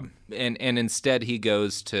 Yeah. And instead he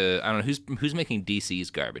goes to, I don't know, who's making DC's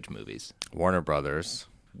garbage movies? Warner Brothers.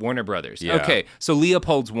 Warner Brothers. Yeah. Okay, so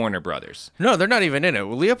Leopold's Warner Brothers. No, they're not even in it.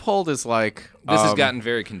 Leopold is like... This has gotten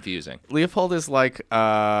very confusing. Leopold is like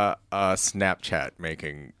Snapchat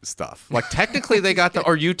making stuff. Like technically they got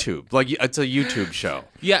or YouTube. Like it's a YouTube show.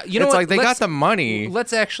 Yeah, you know it's what? like they got the money.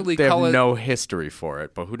 Let's actually they call have it... no history for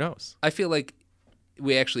it, but who knows? I feel like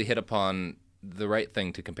we actually hit upon the right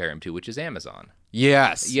thing to compare him to, which is Amazon.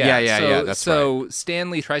 Yes. Yeah. That's so right.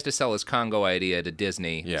 Stanley tries to sell his Congo idea to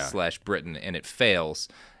Disney / Britain, and it fails.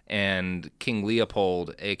 And King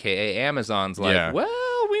Leopold, a.k.a. Amazon's like,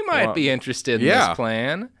 well, we might be interested in this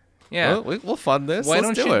plan. Yeah. Well, we'll fund this.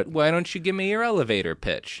 Let's do it. Why don't you give me your elevator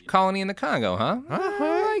pitch? Colony in the Congo, huh?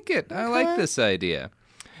 I like it. I like this idea.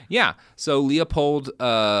 Yeah, so Leopold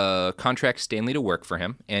contracts Stanley to work for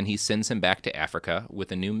him, and he sends him back to Africa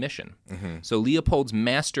with a new mission. So Leopold's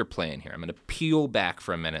master plan here, I'm going to peel back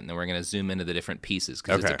for a minute, and then we're going to zoom into the different pieces,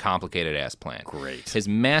 because it's a complicated-ass plan. Great. His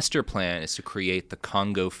master plan is to create the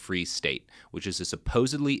Congo Free State, which is a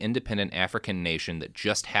supposedly independent African nation that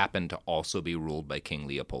just happened to also be ruled by King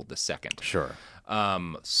Leopold II. Sure.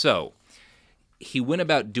 So he went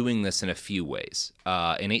about doing this in a few ways. In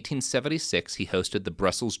 1876, he hosted the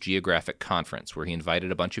Brussels Geographic Conference, where he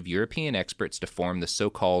invited a bunch of European experts to form the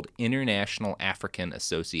so-called International African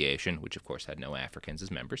Association, which of course had no Africans as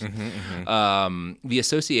members. The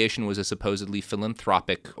association was a supposedly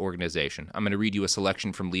philanthropic organization. I'm going to read you a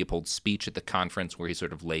selection from Leopold's speech at the conference where he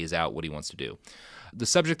sort of lays out what he wants to do. The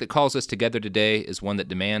subject that calls us together today is one that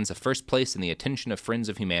demands a first place in the attention of friends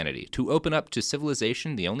of humanity, to open up to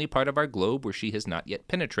civilization the only part of our globe where she has not yet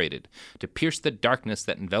penetrated. To pierce the darkness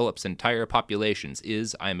that envelops entire populations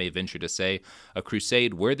is, I may venture to say, a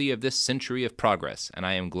crusade worthy of this century of progress, and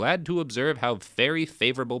I am glad to observe how very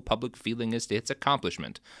favorable public feeling is to its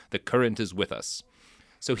accomplishment. The current is with us.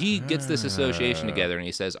 So he gets this association together and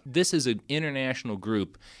he says, this is an international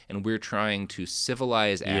group and we're trying to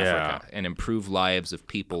civilize Africa and improve lives of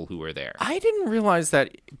people who are there. I didn't realize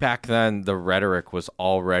that back then the rhetoric was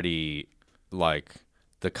already like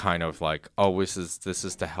the kind of like, oh, this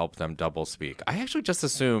is to help them double speak. I actually just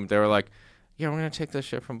assumed they were like, yeah, we're going to take this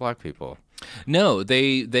shit from black people. No,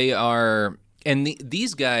 they are... And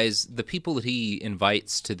these guys, the people that he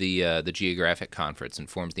invites to the Geographic Conference and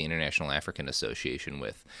forms the International African Association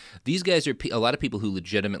with, these guys are a lot of people who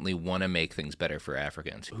legitimately want to make things better for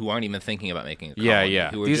Africans, who aren't even thinking about making a colony.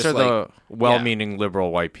 Who are these just are the well-meaning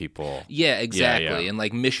liberal white people. Yeah, exactly. And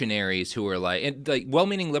like missionaries who are like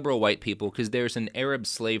well-meaning liberal white people, because there's an Arab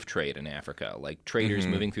slave trade in Africa, like traders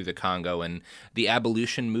moving through the Congo, and the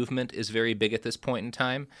abolition movement is very big at this point in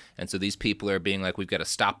time. And so these people are being like, we've got to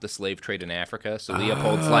stop the slave trade in Africa. So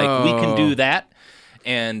Leopold's like, we can do that.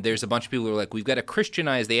 And there's a bunch of people who are like, we've got to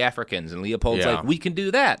Christianize the Africans. And Leopold's like, we can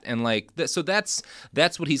do that. And like, so that's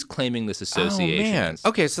what he's claiming this association is.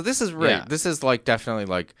 Okay, so this is right. Yeah. This is like definitely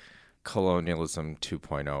like colonialism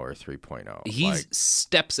 2.0 or 3.0. He's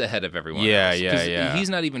steps ahead of everyone else. Yeah. He's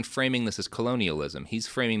not even framing this as colonialism. He's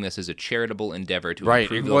framing this as a charitable endeavor to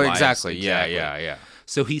improve the lives. Exactly. Yeah.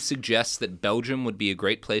 So he suggests that Belgium would be a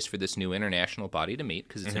great place for this new international body to meet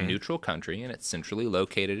because it's a neutral country and it's centrally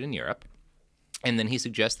located in Europe. And then he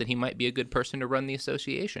suggests that he might be a good person to run the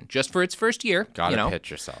association just for its first year. Gotta pitch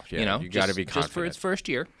yourself. Yeah, you gotta be confident. Just for its first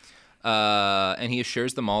year. And he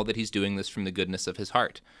assures them all that he's doing this from the goodness of his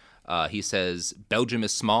heart. He says, Belgium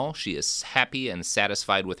is small. She is happy and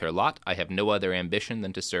satisfied with her lot. I have no other ambition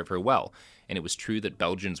than to serve her well. And it was true that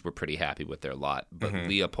Belgians were pretty happy with their lot. But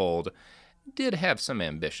Leopold did have some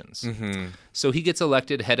ambitions. So he gets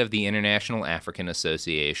elected head of the International African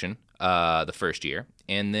Association the first year,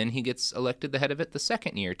 and then he gets elected the head of it the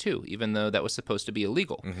second year, too, even though that was supposed to be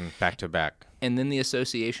illegal. Back to back. And then the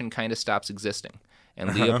association kind of stops existing.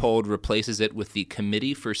 And Leopold replaces it with the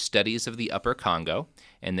Committee for Studies of the Upper Congo,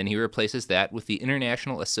 and then he replaces that with the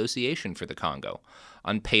International Association for the Congo.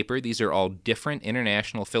 On paper, these are all different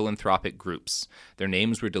international philanthropic groups. Their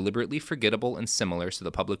names were deliberately forgettable and similar, so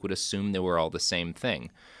the public would assume they were all the same thing.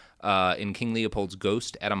 In King Leopold's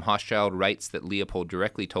Ghost, Adam Hochschild writes that Leopold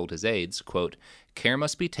directly told his aides, quote, care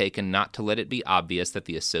must be taken not to let it be obvious that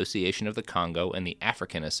the Association of the Congo and the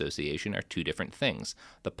African Association are two different things.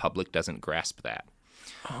 The public doesn't grasp that.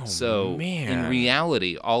 So man. in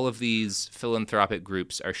reality, all of these philanthropic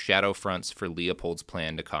groups are shadow fronts for Leopold's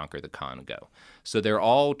plan to conquer the Congo. So they're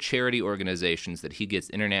all charity organizations that he gets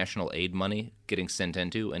international aid money getting sent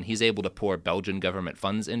into, and he's able to pour Belgian government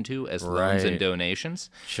funds into as loans and donations.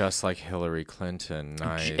 Just like Hillary Clinton.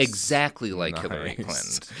 Nice. Exactly like Hillary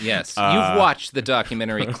Clinton. Yes. You've watched the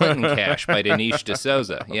documentary Clinton Cash by Dinesh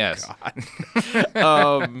D'Souza. Yes.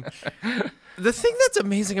 The thing that's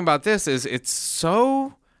amazing about this is it's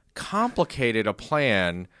so complicated a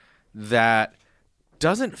plan that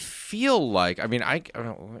doesn't feel like, I mean,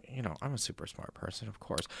 I'm a super smart person, of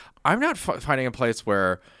course. I'm not finding a place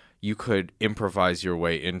where you could improvise your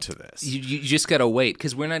way into this. You just gotta wait,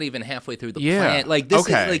 because we're not even halfway through the plan. Like this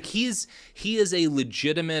is like he is a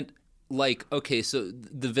legitimate, like, okay, so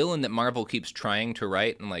the villain that Marvel keeps trying to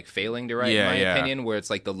write and like failing to write, in my opinion, where it's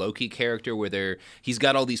like the Loki character where he's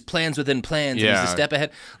got all these plans within plans and he's a step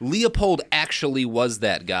ahead. Leopold actually was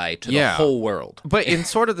that guy to the whole world. But in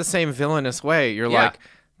sort of the same villainous way, you're like,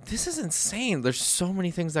 this is insane. There's so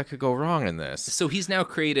many things that could go wrong in this. So he's now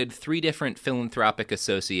created 3 different philanthropic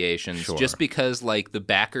associations just because, like, the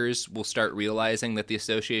backers will start realizing that the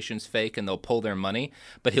association's fake and they'll pull their money,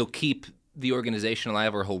 but he'll keep the organization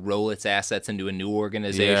alive, or he'll roll its assets into a new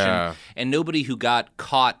organization. Yeah. And nobody who got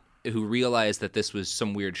caught, who realized that this was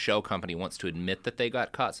some weird shell company, wants to admit that they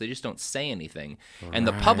got caught, so they just don't say anything. Right. And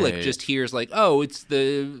the public just hears like, oh, it's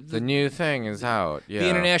the new thing is out. Yeah. The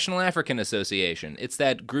International African Association. It's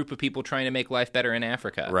that group of people trying to make life better in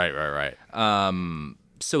Africa. Right.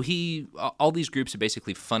 So all these groups are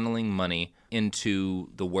basically funneling money into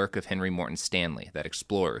the work of Henry Morton Stanley, that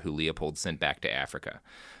explorer who Leopold sent back to Africa.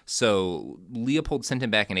 So Leopold sent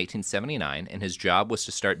him back in 1879, and his job was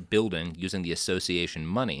to start building, using the association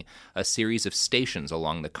money, a series of stations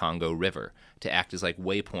along the Congo River to act as like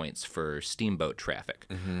waypoints for steamboat traffic.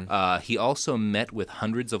 Mm-hmm. He also met with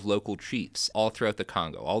hundreds of local chiefs all throughout the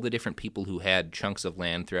Congo, all the different people who had chunks of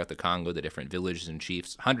land throughout the Congo, the different villages and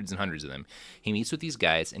chiefs, hundreds and hundreds of them. He meets with these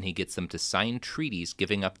guys, and he gets them to sign treaties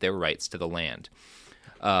giving up their rights to the land.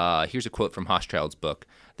 Here's a quote from Hochschild's book.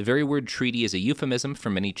 The very word treaty is a euphemism, for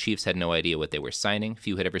many chiefs had no idea what they were signing.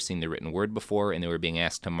 Few had ever seen the written word before, and they were being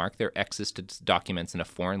asked to mark their X's to documents in a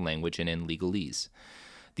foreign language and in legalese.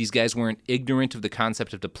 These guys weren't ignorant of the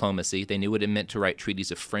concept of diplomacy. They knew what it meant to write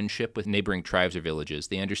treaties of friendship with neighboring tribes or villages.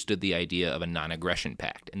 They understood the idea of a non-aggression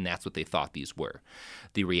pact, and that's what they thought these were.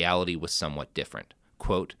 The reality was somewhat different.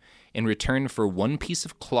 Quote, in return for 1 piece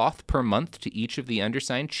of cloth per month to each of the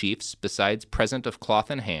undersigned chiefs, besides present of cloth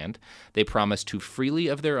in hand, they promised to freely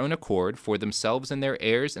of their own accord, for themselves and their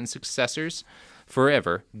heirs and successors,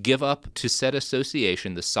 forever give up to said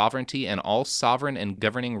association the sovereignty and all sovereign and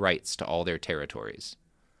governing rights to all their territories.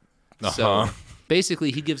 So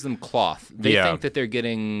basically, he gives them cloth. They think that they're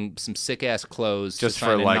getting some sick-ass clothes just to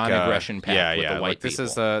sign for a like non-aggression pact with the white like,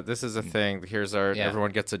 people. This is a thing. Here's our everyone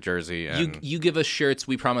gets a jersey. And you give us shirts.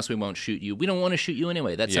 We promise we won't shoot you. We don't want to shoot you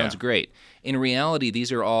anyway. That sounds great. In reality,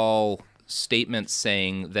 these are all statements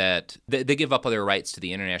saying that they give up their rights to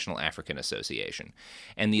the International African Association,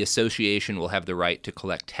 and the association will have the right to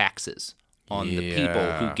collect taxes on the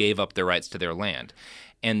people who gave up their rights to their land.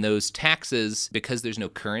 And those taxes, because there's no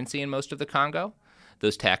currency in most of the Congo,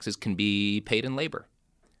 those taxes can be paid in labor.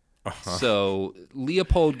 So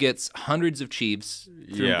Leopold gets hundreds of chiefs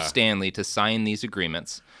through Stanley to sign these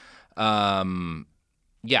agreements.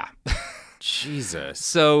 Jesus.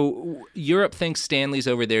 So Europe thinks Stanley's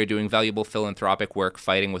over there doing valuable philanthropic work,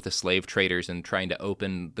 fighting with the slave traders and trying to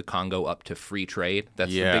open the Congo up to free trade. That's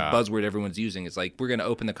the big buzzword everyone's using. It's like, we're going to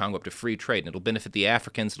open the Congo up to free trade, and it'll benefit the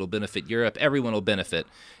Africans, it'll benefit Europe. Everyone will benefit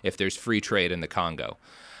if there's free trade in the Congo.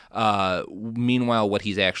 Meanwhile, what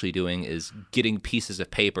he's actually doing is getting pieces of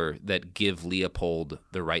paper that give Leopold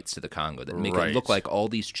the rights to the Congo, that make it look like all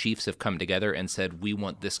these chiefs have come together and said, we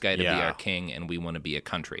want this guy to be our king, and we want to be a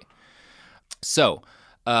country. So,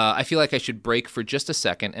 I feel like I should break for just a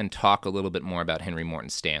second and talk a little bit more about Henry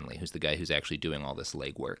Morton Stanley, who's the guy who's actually doing all this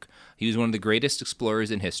legwork. He was one of the greatest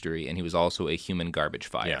explorers in history, and he was also a human garbage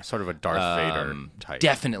fire. Yeah, sort of a Darth Vader type.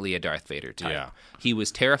 Definitely a Darth Vader type. Yeah. He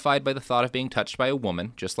was terrified by the thought of being touched by a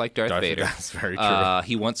woman, just like Darth Vader. That's very true.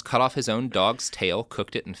 He once cut off his own dog's tail,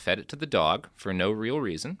 cooked it, and fed it to the dog for no real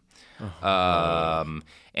reason.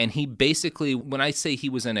 And he basically, when I say he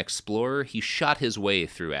was an explorer, he shot his way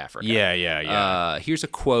through Africa. Here's a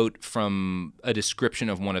quote from a description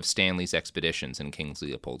of one of Stanley's expeditions in King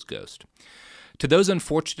Leopold's Ghost. To those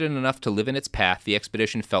unfortunate enough to live in its path, the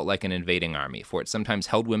expedition felt like an invading army, for it sometimes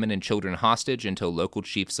held women and children hostage until local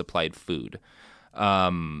chiefs supplied food.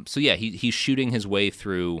 He's shooting his way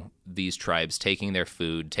through these tribes, taking their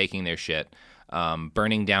food, taking their shit.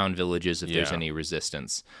 burning down villages if there's any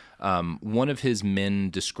resistance. One of his men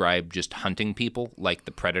described just hunting people like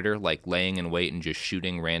the Predator, like laying in wait and just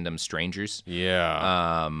shooting random strangers.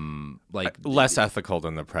 Yeah. Like less ethical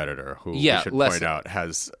than the Predator, who we should point out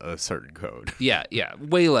has a certain code. Yeah,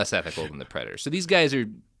 way less ethical than the Predator. So these guys are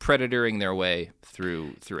predatoring their way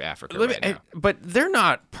through Africa right now. But they're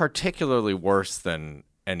not particularly worse than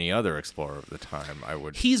any other explorer of the time, I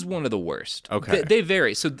would... He's one of the worst. Okay. They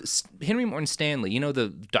vary. So Henry Morton Stanley, you know the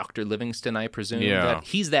Dr. Livingston, I presume? Yeah.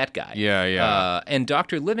 He's that guy. Yeah. And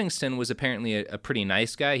Dr. Livingston was apparently a pretty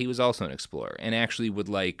nice guy. He was also an explorer and actually would,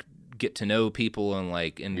 like, get to know people and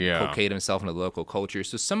inculcate himself into the local culture.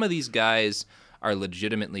 So some of these guys are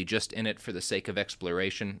legitimately just in it for the sake of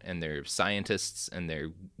exploration, and they're scientists, and they're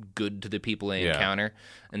good to the people they encounter.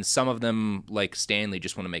 And some of them, like Stanley,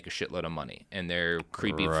 just want to make a shitload of money, and they're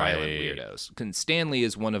creepy, violent weirdos. And Stanley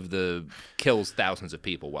is one of the kills thousands of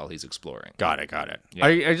people while he's exploring. Got it. Yeah.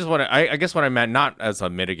 I just want to. I guess what I meant, not as a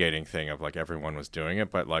mitigating thing of like everyone was doing it,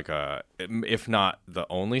 but like if not the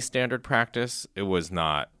only standard practice, it was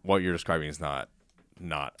not what you're describing is not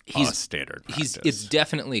a standard practice. It's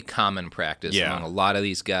definitely common practice among a lot of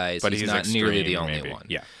these guys. But he's not extreme, nearly the only maybe. one.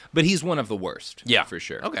 Yeah. But he's one of the worst. Yeah. For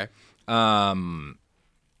sure. Okay.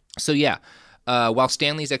 While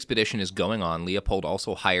Stanley's expedition is going on, Leopold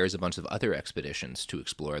also hires a bunch of other expeditions to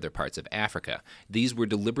explore other parts of Africa. These were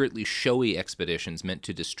deliberately showy expeditions meant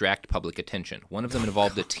to distract public attention. One of them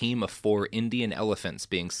involved a team of 4 Indian elephants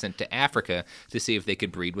being sent to Africa to see if they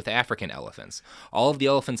could breed with African elephants. All of the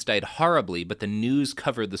elephants died horribly, but the news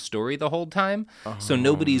covered the story the whole time, so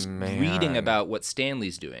nobody's reading about what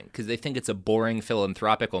Stanley's doing because they think it's a boring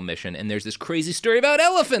philanthropical mission, and there's this crazy story about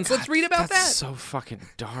elephants. Let's read about that. That's so fucking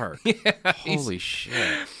dark. Holy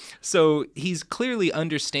shit. So he's clearly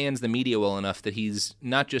understands the media well enough that he's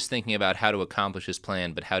not just thinking about how to accomplish his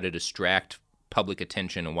plan, but how to distract public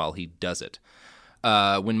attention while he does it.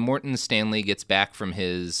 When Morton Stanley gets back from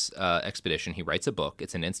his expedition, he writes a book.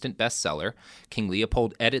 It's an instant bestseller. King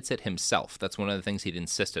Leopold edits it himself. That's one of the things he'd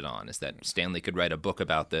insisted on, is that Stanley could write a book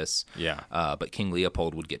about this, but King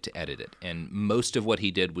Leopold would get to edit it. And most of what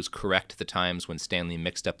he did was correct the times when Stanley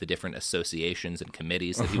mixed up the different associations and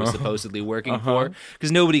committees that he was supposedly working for,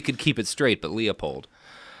 because nobody could keep it straight but Leopold.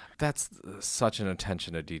 That's such an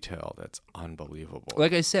attention to detail. That's unbelievable.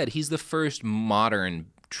 Like I said, he's the first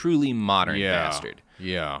truly modern bastard.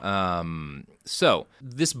 Yeah. So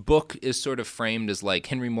this book is sort of framed as like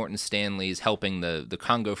Henry Morton Stanley's helping the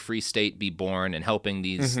Congo Free State be born and helping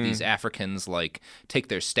these Africans like take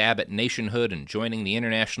their stab at nationhood and joining the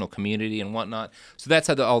international community and whatnot. So that's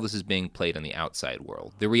how all this is being played in the outside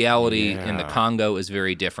world. The reality in the Congo is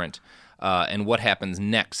very different. And what happens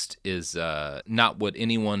next is not what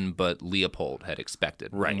anyone but Leopold had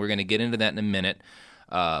expected. Right. And we're going to get into that in a minute.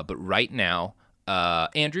 But right now,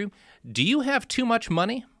 Andrew, do you have too much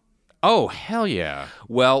money? Oh, hell yeah.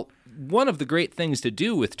 Well, one of the great things to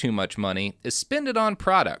do with too much money is spend it on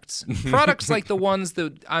products. Products like the ones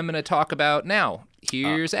that I'm going to talk about now.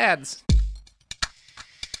 Here's ads.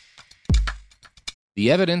 The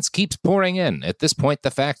evidence keeps pouring in. At this point, the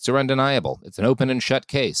facts are undeniable. It's an open and shut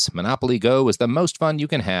case. Monopoly Go is the most fun you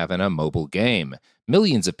can have in a mobile game.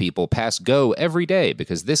 Millions of people pass Go every day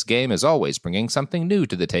because this game is always bringing something new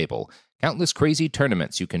to the table. Countless crazy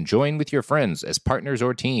tournaments you can join with your friends as partners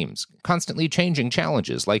or teams. Constantly changing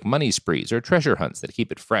challenges like money sprees or treasure hunts that keep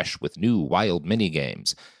it fresh with new wild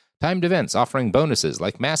mini-games. Timed events offering bonuses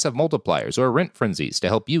like massive multipliers or rent frenzies to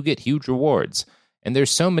help you get huge rewards. And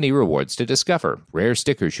there's so many rewards to discover. Rare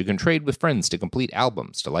stickers you can trade with friends to complete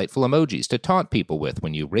albums, delightful emojis to taunt people with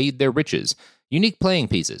when you raid their riches, unique playing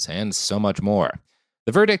pieces, and so much more.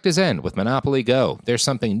 The verdict is in with Monopoly Go. There's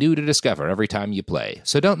something new to discover every time you play.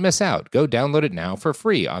 So don't miss out. Go download it now for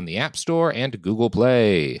free on the App Store and Google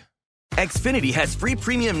Play. Xfinity has free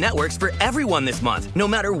premium networks for everyone this month, no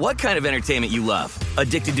matter what kind of entertainment you love.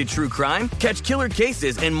 Addicted to true crime? Catch killer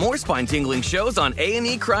cases and more spine-tingling shows on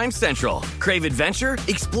A&E Crime Central. Crave adventure?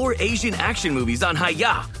 Explore Asian action movies on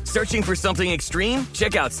Hi-Ya. Searching for something extreme?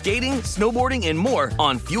 Check out skating, snowboarding, and more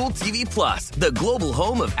on Fuel TV Plus, the global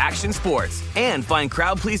home of action sports. And find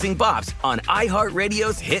crowd-pleasing bops on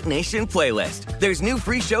iHeartRadio's Hit Nation playlist. There's new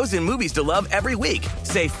free shows and movies to love every week.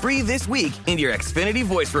 Say free this week in your Xfinity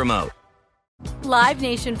voice remote. Live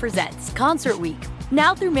Nation presents Concert Week.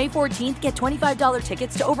 Now through May 14th, get $25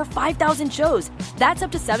 tickets to over 5,000 shows. That's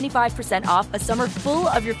up to 75% off a summer full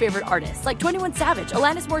of your favorite artists like 21 Savage,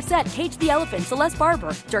 Alanis Morissette, Cage the Elephant, Celeste Barber,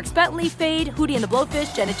 Dierks Bentley, Fade, Hootie and the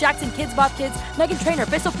Blowfish, Janet Jackson, Kids Bop Kids, Meghan Trainor,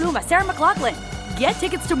 Peso Pluma, Sarah McLachlan. Get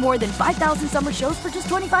tickets to more than 5,000 summer shows for just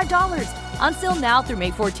 $25. On sale now through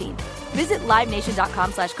May 14th. Visit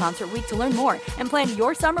LiveNation.com/Concert Week to learn more and plan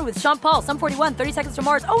your summer with Sean Paul, Sum 41, 30 Seconds to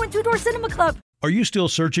Mars, and Two Door Cinema Club. Are you still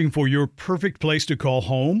searching for your perfect place to call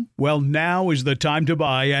home? Well, now is the time to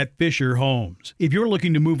buy at Fisher Homes. If you're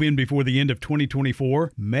looking to move in before the end of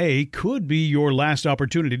 2024, May could be your last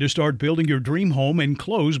opportunity to start building your dream home and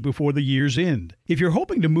close before the year's end. If you're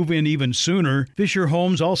hoping to move in even sooner, Fisher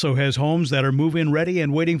Homes also has homes that are move-in ready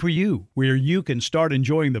and waiting for you, where you can start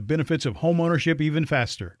enjoying the benefits of homeownership even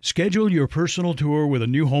faster. Schedule your personal tour with a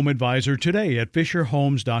new home advisor today at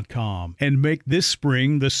FisherHomes.com and make this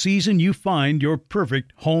spring the season you find your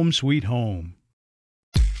perfect home sweet home.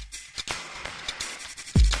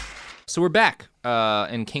 So we're back,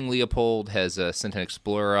 and King Leopold has sent an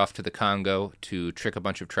explorer off to the Congo to trick a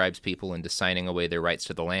bunch of tribespeople into signing away their rights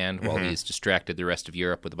to the land while he's distracted the rest of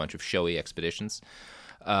Europe with a bunch of showy expeditions.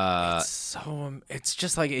 It's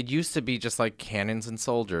just like it used to be, just like cannons and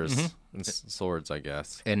soldiers and swords, I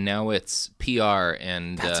guess. And now it's PR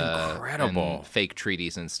and that's incredible, and fake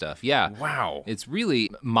treaties and stuff. Yeah, wow, it's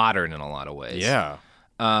really modern in a lot of ways. Yeah.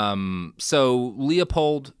 So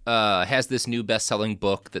Leopold has this new best-selling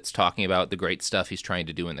book that's talking about the great stuff he's trying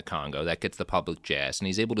to do in the Congo. That gets the public jazzed, and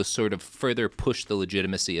he's able to sort of further push the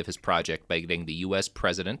legitimacy of his project by getting the U.S.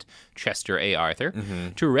 President, Chester A. Arthur,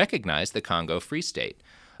 to recognize the Congo Free State.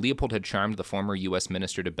 Leopold had charmed the former U.S.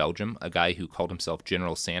 minister to Belgium, a guy who called himself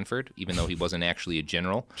General Sanford, even though he wasn't actually a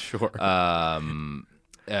general. Sure.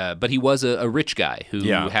 But he was a rich guy who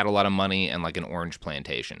had a lot of money and like an orange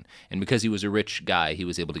plantation. And because he was a rich guy, he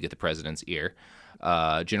was able to get the president's ear.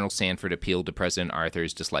 General Sanford appealed to President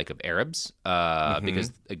Arthur's dislike of Arabs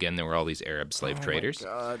because, again, there were all these Arab slave traders. My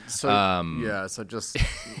God. So, so just...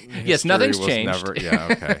 yes, nothing's changed.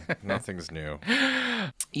 Okay. Nothing's new.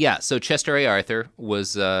 Yeah, so Chester A. Arthur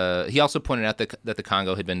was... he also pointed out that the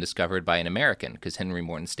Congo had been discovered by an American because Henry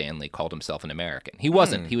Morton Stanley called himself an American. He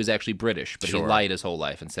wasn't. He was actually British, but he lied his whole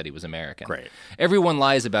life and said he was American. Great. Everyone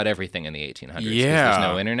lies about everything in the 1800s because there's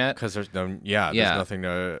no internet. Because there's no... there's nothing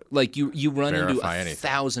to... Like, you run into anything.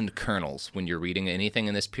 1,000 colonels when you're reading anything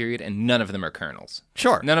in this period, and none of them are colonels.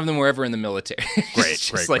 Sure. None of them were ever in the military.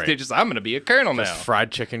 Great, They're just, I'm going to be a colonel now. Just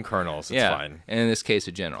fried chicken colonels. It's fine. And in this case,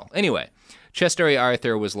 a general. Anyway, Chester A.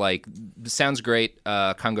 Arthur was like, sounds great.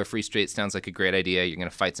 Congo Free State sounds like a great idea. You're going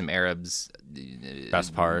to fight some Arabs.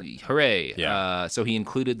 Best part. Hooray. Yeah. So he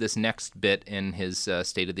included this next bit in his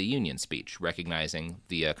State of the Union speech, recognizing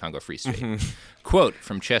the Congo Free State. Quote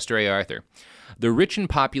from Chester A. Arthur. The rich and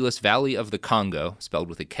populous Valley of the Congo, spelled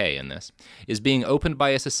with a K in this, is being opened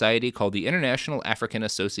by a society called the International African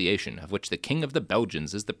Association, of which the King of the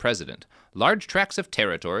Belgians is the president. Large tracts of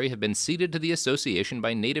territory have been ceded to the association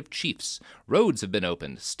by native chiefs. Roads have been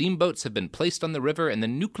opened, steamboats have been placed on the river, and the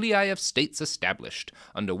nuclei of states established,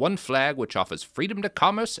 under one flag which offers freedom to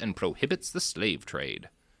commerce and prohibits the slave trade.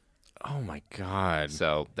 Oh, my God.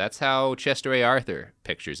 So that's how Chester A. Arthur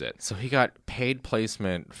pictures it. So he got paid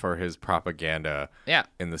placement for his propaganda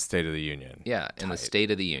in the State of the Union. Yeah, in the State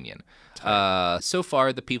of the Union. So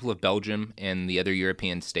far, the people of Belgium and the other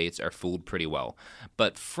European states are fooled pretty well.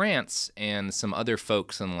 But France and some other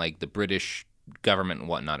folks in like the British government and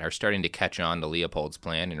whatnot are starting to catch on to Leopold's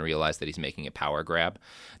plan and realize that he's making a power grab.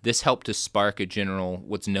 This helped to spark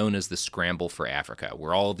what's known as the scramble for Africa,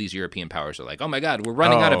 where all of these European powers are like, oh my God, we're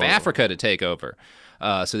running out of Africa to take over.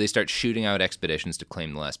 So they start shooting out expeditions to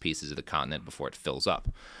claim the last pieces of the continent before it fills up.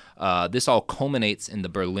 This all culminates in the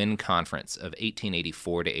Berlin Conference of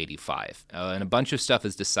 1884 to 85. And a bunch of stuff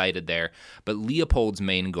is decided there, but Leopold's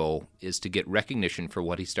main goal is to get recognition for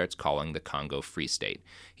what he starts calling the Congo Free State.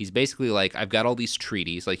 He's basically like, I've got all these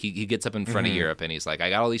treaties. Like he gets up in front of Europe and he's like, I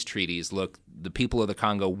got all these treaties. Look, the people of the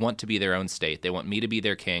Congo want to be their own state. They want me to be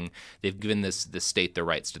their king. They've given this state the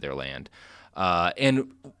rights to their land.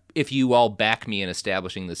 And if you all back me in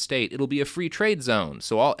establishing the state, it'll be a free trade zone.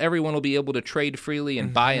 So everyone will be able to trade freely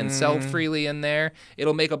and buy and sell freely in there.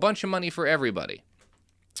 It'll make a bunch of money for everybody.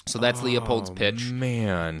 So that's Leopold's pitch.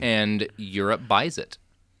 Man. And Europe buys it.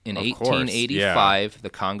 In 1885, the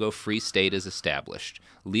Congo Free State is established.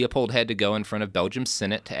 Leopold had to go in front of Belgium's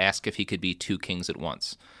Senate to ask if he could be two kings at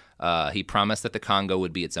once. He promised that the Congo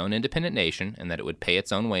would be its own independent nation and that it would pay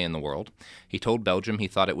its own way in the world. He told Belgium he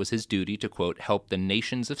thought it was his duty to, quote, help the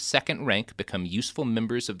nations of second rank become useful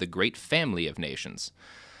members of the great family of nations.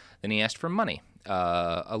 Then he asked for money,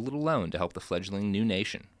 a little loan to help the fledgling new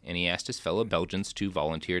nation, and he asked his fellow Belgians to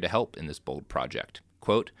volunteer to help in this bold project.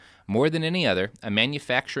 Quote, more than any other, a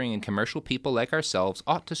manufacturing and commercial people like ourselves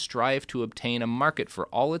ought to strive to obtain a market for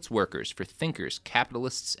all its workers, for thinkers,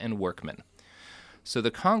 capitalists, and workmen. So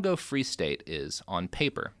the Congo Free State is, on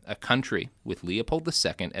paper, a country with Leopold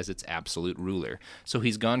II as its absolute ruler. So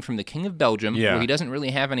he's gone from the King of Belgium, where he doesn't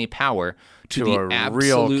really have any power, to the a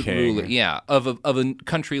absolute real king. ruler. Yeah, of a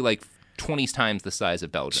country like 20 times the size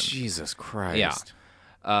of Belgium. Jesus Christ.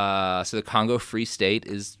 Yeah. So the Congo Free State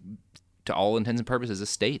is, to all intents and purposes, a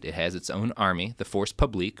state. It has its own army, the Force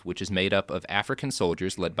Publique, which is made up of African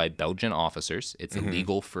soldiers led by Belgian officers. It's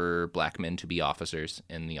illegal for black men to be officers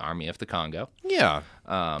in the army of the Congo. Yeah.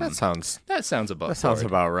 That sounds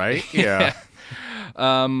about right. Yeah.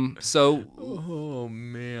 Oh,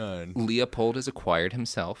 man. Leopold has acquired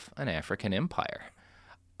himself an African empire.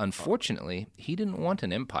 Unfortunately, he didn't want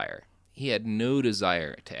an empire. He had no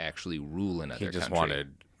desire to actually rule another country. He just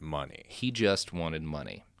wanted money. He just wanted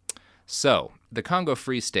money. So, the Congo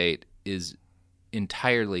Free State is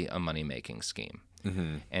entirely a money-making scheme,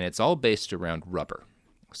 and it's all based around rubber.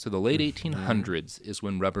 So the late 1800s is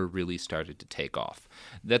when rubber really started to take off.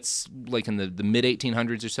 That's like in the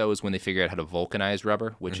mid-1800s or so is when they figured out how to vulcanize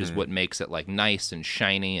rubber, which is what makes it like nice and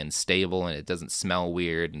shiny and stable, and it doesn't smell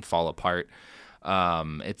weird and fall apart.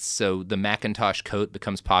 It's so the Macintosh coat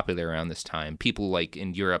becomes popular around this time. People like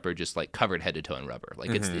in Europe are just like covered head to toe in rubber. Like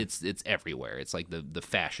it's everywhere. It's like the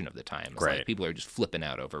fashion of the time. It's like people are just flipping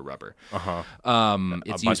out over rubber. It's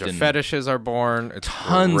a bunch of fetishes are born. It's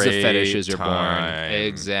tons of fetishes are time. born.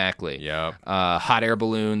 Exactly. Yep. Hot air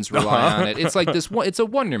balloons rely on it. It's like this. It's a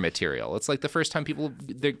wonder material. It's like the first time people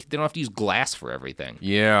they don't have to use glass for everything.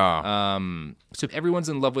 Yeah. So everyone's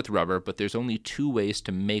in love with rubber, but there's only two ways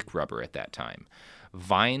to make rubber at that time: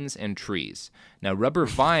 vines and trees. Now, rubber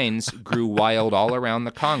vines grew wild all around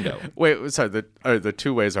the Congo. Wait, sorry. The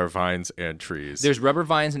two ways are vines and trees. There's rubber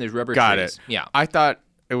vines and there's rubber trees. Got it. Yeah. I thought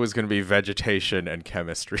it was going to be vegetation and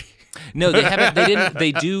chemistry. No, they haven't. They didn't.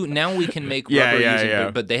 They do now. We can make rubber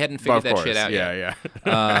using, but they hadn't figured that shit out yet.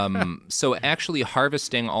 So actually,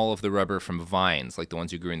 harvesting all of the rubber from vines, like the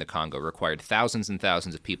ones you grew in the Congo, required thousands and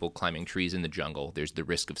thousands of people climbing trees in the jungle. There's the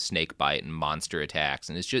risk of snake bite and monster attacks,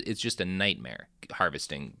 and it's just a nightmare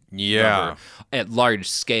harvesting rubber at large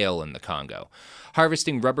scale in the Congo.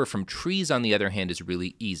 Harvesting rubber from trees, on the other hand, is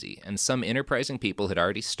really easy, and some enterprising people had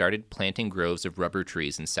already started planting groves of rubber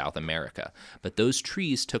trees in South America. But those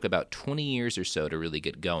trees took about 20 years or so to really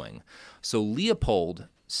get going. So Leopold,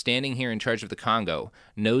 standing here in charge of the Congo,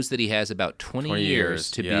 knows that he has about 20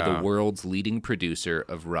 years to be the world's leading producer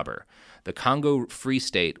of rubber. The Congo Free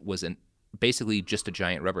State was basically just a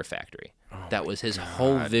giant rubber factory. That was his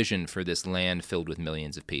whole vision for this land filled with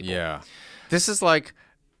millions of people. Yeah. This is like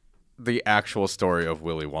the actual story of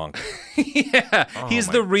Willy Wonka. He's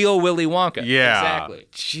the real Willy Wonka. Yeah. Exactly.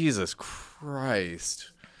 Jesus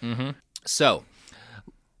Christ. So,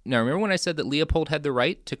 now remember when I said that Leopold had the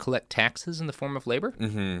right to collect taxes in the form of labor?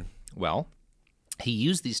 Well, he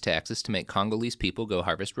used these taxes to make Congolese people go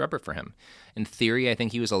harvest rubber for him. In theory, I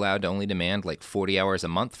think he was allowed to only demand like 40 hours a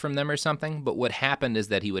month from them or something, but what happened is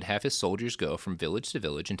that he would have his soldiers go from village to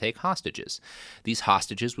village and take hostages. These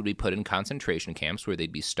hostages would be put in concentration camps where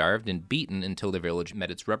they'd be starved and beaten until the village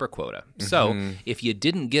met its rubber quota. So, if you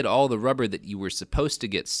didn't get all the rubber that you were supposed to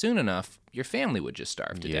get soon enough, your family would just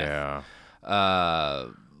starve to death.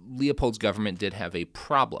 Leopold's government did have a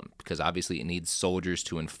problem because obviously it needs soldiers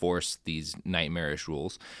to enforce these nightmarish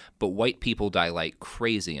rules, but white people die like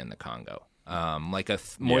crazy in the Congo.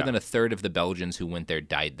 More than a third of the Belgians who went there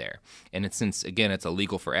died there. And since it's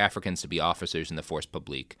illegal for Africans to be officers in the Force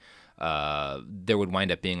Publique, there would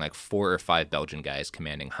wind up being like 4 or 5 Belgian guys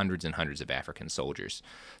commanding hundreds and hundreds of African soldiers.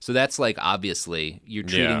 So that's like, obviously, you're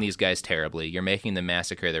treating these guys terribly. You're making them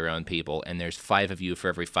massacre their own people, and there's 5 of you for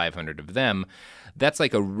every 500 of them. That's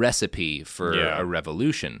like a recipe for a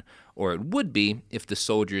revolution. Or it would be if the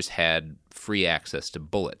soldiers had free access to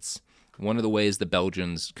bullets. One of the ways the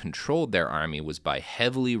Belgians controlled their army was by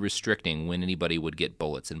heavily restricting when anybody would get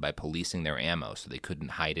bullets and by policing their ammo so they couldn't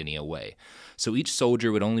hide any away. So each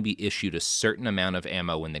soldier would only be issued a certain amount of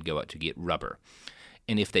ammo when they'd go out to get rubber.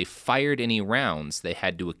 And if they fired any rounds, they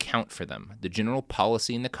had to account for them. The general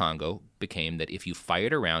policy in the Congo became that if you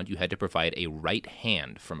fired a round, you had to provide a right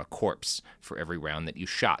hand from a corpse for every round that you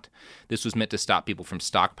shot. This was meant to stop people from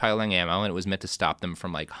stockpiling ammo, and it was meant to stop them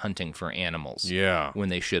from like hunting for animals when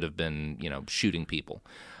they should have been, shooting people.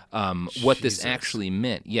 What this actually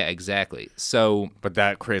meant. Yeah, exactly. So, but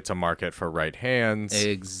that creates a market for right hands.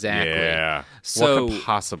 Exactly. Yeah. So, what could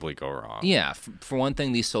possibly go wrong? Yeah. For one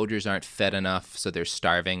thing, these soldiers aren't fed enough, so they're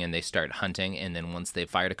starving, and they start hunting. And then once they've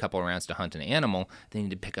fired a couple of rounds to hunt an animal, they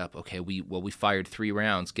need to pick up. Okay, we fired 3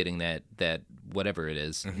 rounds getting that whatever it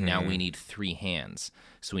is. Now we need 3 hands.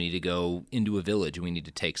 So we need to go into a village and we need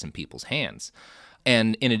to take some people's hands.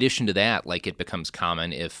 And in addition to that, like, it becomes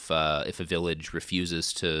common if a village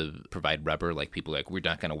refuses to provide rubber, like people are like, we're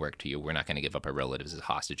not going to work to you, we're not going to give up our relatives as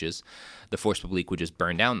hostages, the Force Publique would just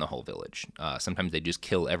burn down the whole village. Sometimes they just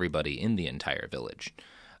kill everybody in the entire village.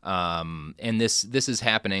 And this is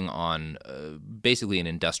happening on basically an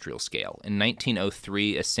industrial scale. In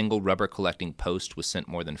 1903, a single rubber collecting post was sent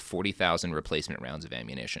more than 40,000 replacement rounds of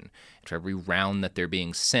ammunition. For every round that they're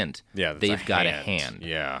being sent, they've got a hand.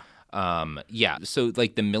 Yeah. So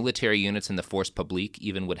like the military units in the Force Publique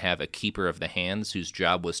even would have a keeper of the hands whose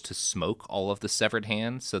job was to smoke all of the severed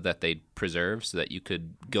hands so that they'd preserve, so that you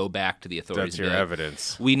could go back to the authorities. That's your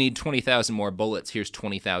evidence. We need 20,000 more bullets. Here's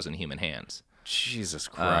 20,000 human hands. Jesus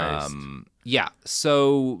Christ.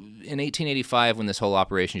 So in 1885, when this whole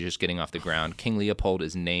operation is just getting off the ground, King Leopold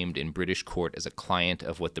is named in British court as a client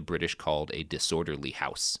of what the British called a disorderly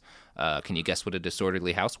house. Can you guess what a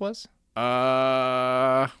disorderly house was?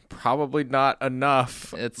 Probably not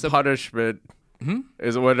enough. It's a punishment.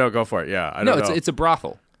 Is it? Well, no, go for it. Yeah, I don't know. It's a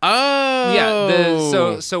brothel. Oh,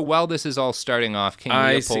 yeah. So while this is all starting off, King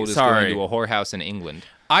Leopold is going to a whorehouse in England.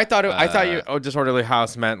 I thought disorderly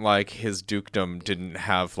house meant like his dukedom didn't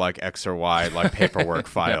have like X or Y like paperwork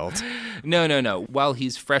filed. No. While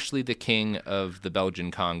he's freshly the king of the Belgian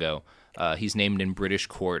Congo, he's named in British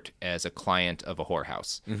court as a client of a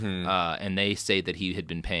whorehouse. And they say that he had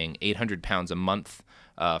been paying £800 a month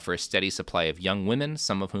for a steady supply of young women,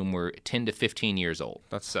 some of whom were 10 to 15 years old.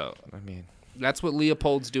 That's what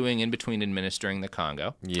Leopold's doing in between administering the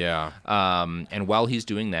Congo. Yeah. And while he's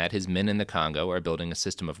doing that, his men in the Congo are building a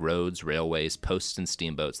system of roads, railways, posts, and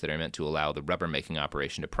steamboats that are meant to allow the rubber-making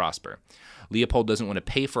operation to prosper. Leopold doesn't want to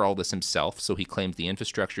pay for all this himself, so he claims the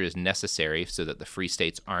infrastructure is necessary so that the Free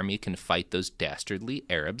State's army can fight those dastardly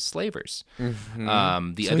Arab slavers. He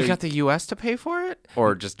got the U.S. to pay for it?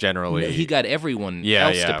 Or just generally? He got everyone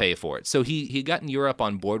else to pay for it. So he got Europe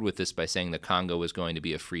on board with this by saying the Congo was going to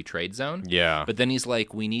be a free trade zone. Yeah. But then he's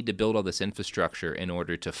like, we need to build all this infrastructure in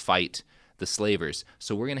order to fight the slavers,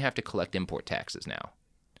 so we're going to have to collect import taxes now.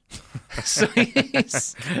 So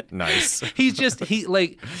he's nice.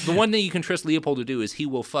 The one thing you can trust Leopold to do is he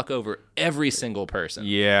will fuck over every single person.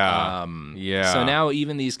 Yeah. So now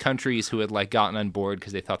even these countries who had like gotten on board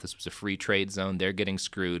because they thought this was a free trade zone, they're getting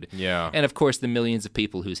screwed. Yeah. And of course the millions of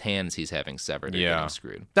people whose hands he's having severed are getting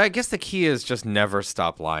screwed. I guess the key is just never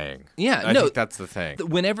stop lying. Yeah. I think that's the thing.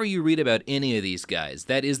 Whenever you read about any of these guys,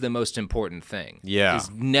 that is the most important thing. Yeah.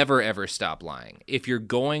 Is never ever stop lying. If you're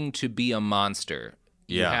going to be a monster,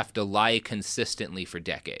 you have to lie consistently for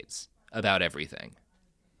decades about everything.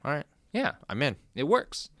 All right. Yeah. I'm in. It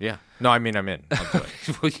works. Yeah. No, I mean, I'm in. I'll do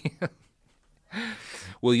it.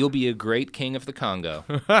 Well, you'll be a great king of the Congo.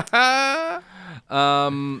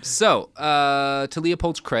 To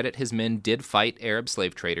Leopold's credit, his men did fight Arab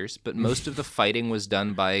slave traders, but most of the fighting was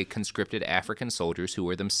done by conscripted African soldiers who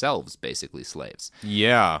were themselves basically slaves.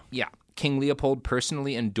 Yeah. Yeah. King Leopold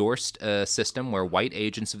personally endorsed a system where white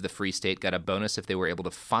agents of the Free State got a bonus if they were able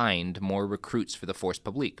to find more recruits for the Force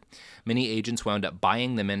Publique. Many agents wound up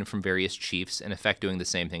buying the men from various chiefs, in effect doing the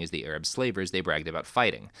same thing as the Arab slavers they bragged about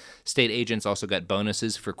fighting. State agents also got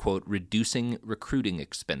bonuses for, quote, reducing recruiting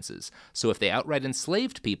expenses. So if they outright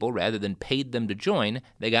enslaved people rather than paid them to join,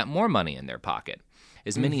 they got more money in their pocket.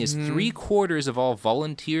 As many as 3/4 of all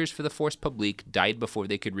volunteers for the Force Publique died before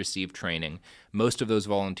they could receive training. Most of those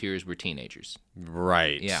volunteers were teenagers.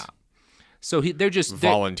 Right. Yeah. So they're just...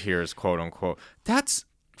 volunteers, quote unquote. That's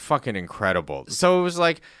fucking incredible. So it was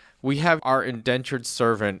like, we have our indentured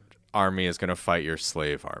servant army is going to fight your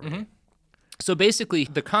slave army. Mm-hmm. So basically,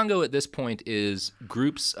 the Congo at this point is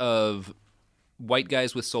groups of white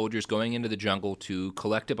guys with soldiers going into the jungle to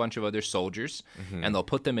collect a bunch of other soldiers, and they'll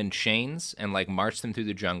put them in chains and like march them through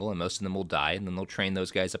the jungle, and most of them will die, and then they'll train those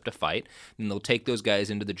guys up to fight, and they'll take those guys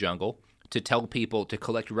into the jungle to tell people to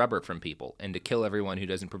collect rubber from people and to kill everyone who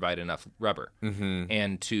doesn't provide enough rubber,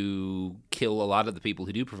 and to kill a lot of the people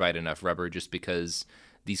who do provide enough rubber just because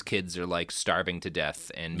these kids are like starving to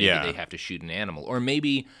death and maybe they have to shoot an animal. Or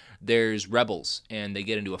maybe there's rebels and they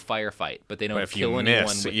get into a firefight, but they don't kill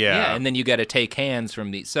anyone. And then you got to take hands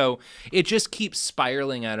from these. So it just keeps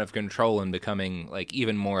spiraling out of control and becoming like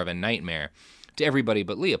even more of a nightmare to everybody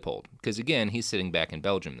but Leopold. Because again, he's sitting back in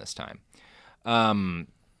Belgium this time.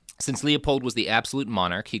 Since Leopold was the absolute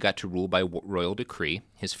monarch, he got to rule by royal decree.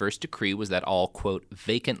 His first decree was that all, quote,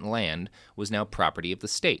 vacant land was now property of the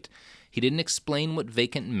state. He didn't explain what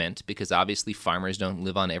vacant meant because obviously farmers don't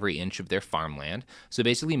live on every inch of their farmland, so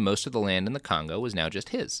basically most of the land in the Congo was now just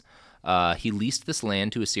his. He leased this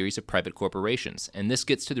land to a series of private corporations, and this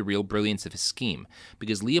gets to the real brilliance of his scheme,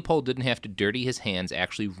 because Leopold didn't have to dirty his hands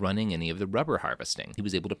actually running any of the rubber harvesting. He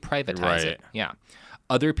was able to privatize it. Yeah.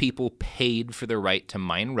 Other people paid for the right to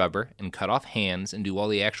mine rubber and cut off hands and do all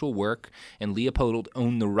the actual work, and Leopold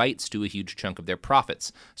owned the rights to a huge chunk of their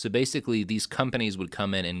profits. So basically, these companies would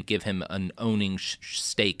come in and give him an owning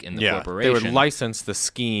stake in the corporation. They would license the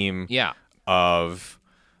scheme of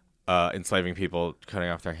enslaving people, cutting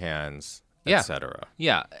off their hands, etc.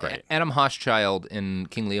 Yeah. Great. Adam Hochschild in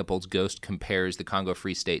King Leopold's Ghost compares the Congo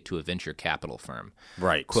Free State to a venture capital firm.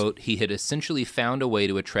 Right. Quote, he had essentially found a way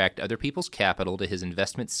to attract other people's capital to his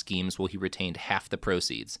investment schemes while he retained half the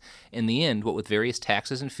proceeds. In the end, what with various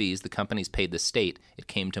taxes and fees the companies paid the state, it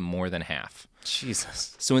came to more than half.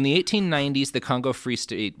 Jesus. So in the 1890s, the Congo Free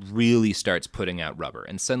State really starts putting out rubber,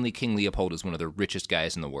 and suddenly King Leopold is one of the richest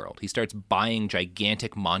guys in the world. He starts buying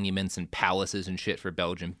gigantic monuments and palaces and shit for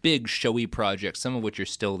Belgium, big showy projects, some of which are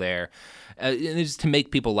still there. It's to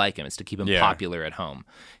make people like him. It's to keep him popular at home.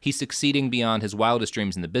 He's succeeding beyond his wildest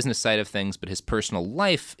dreams in the business side of things, but his personal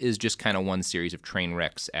life is just kind of one series of train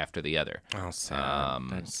wrecks after the other. Oh, sad.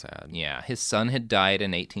 That's sad. Yeah, his son had died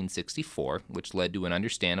in 1864, which led to an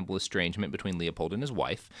understandable estrangement between Leopold and his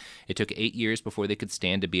wife. It took 8 years before they could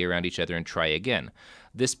stand to be around each other and try again.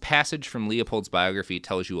 This passage from Leopold's biography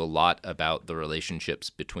tells you a lot about the relationships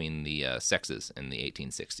between the sexes in the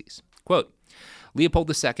 1860s. Quote, Leopold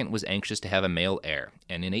II was anxious to have a male heir,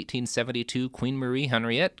 and in 1872 Queen Marie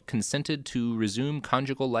Henriette consented to resume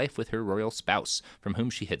conjugal life with her royal spouse, from whom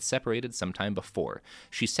she had separated some time before.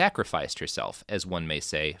 She sacrificed herself, as one may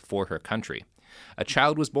say, for her country. A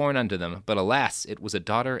child was born unto them, but alas, it was a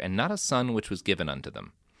daughter and not a son which was given unto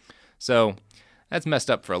them. So, that's messed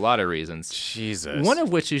up for a lot of reasons. Jesus. One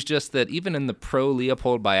of which is just that even in the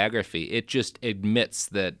pro-Leopold biography, it just admits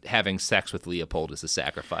that having sex with Leopold is a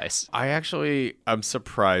sacrifice. I'm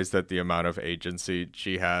surprised at the amount of agency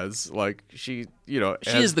she has. Like, she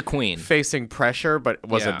is the queen. Facing pressure, but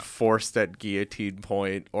wasn't forced at guillotine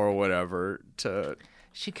point or whatever to...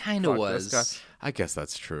 She kind of was. I guess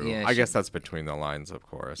that's true. Yeah, I guess that's between the lines, of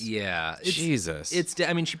course. Yeah. Jesus.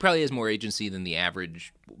 She probably has more agency than the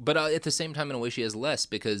average, but at the same time, in a way, she has less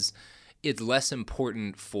because it's less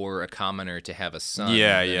important for a commoner to have a son.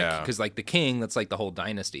 Yeah. Because, like, the king, that's like the whole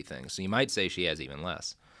dynasty thing. So you might say she has even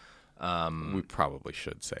less. We probably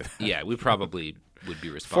should say that. Yeah, we probably would be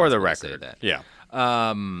responsible for the to record. say that. Yeah.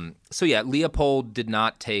 Leopold did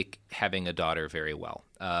not take having a daughter very well.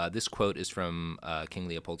 This quote is from King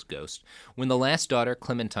Leopold's Ghost. When the last daughter,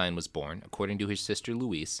 Clementine, was born, according to his sister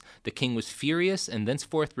Louise, the king was furious and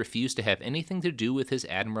thenceforth refused to have anything to do with his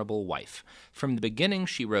admirable wife. From the beginning,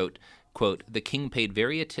 she wrote, quote, the king paid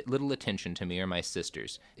very little attention to me or my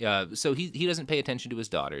sisters. So he doesn't pay attention to his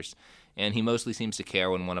daughters, and he mostly seems to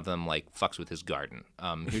care when one of them, like, fucks with his garden.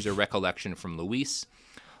 Here's a recollection from Louise.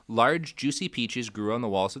 Large, juicy peaches grew on the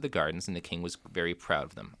walls of the gardens, and the king was very proud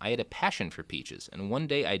of them. I had a passion for peaches, and one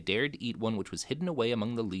day I dared to eat one which was hidden away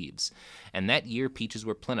among the leaves. And that year peaches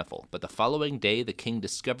were plentiful, but the following day the king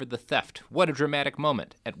discovered the theft. What a dramatic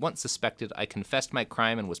moment! At once suspected, I confessed my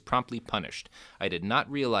crime and was promptly punished. I did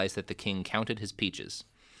not realize that the king counted his peaches.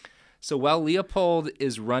 So while Leopold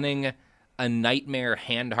is running a nightmare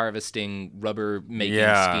hand-harvesting,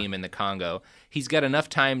 rubber-making scheme in the Congo, he's got enough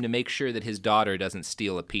time to make sure that his daughter doesn't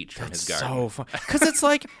steal a peach from his garden. So fun. Because it's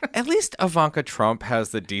like, at least Ivanka Trump has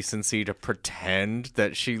the decency to pretend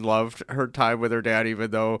that she loved her time with her dad, even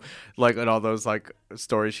though, like, in all those, like,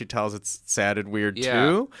 stories she tells, it's sad and weird,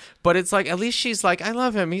 too. But it's like, at least she's like, I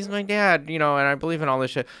love him. He's my dad, and I believe in all this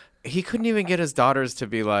shit. He couldn't even get his daughters to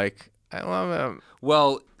be like, I love him.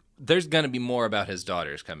 Well, there's going to be more about his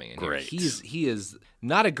daughters coming in Great. here. He is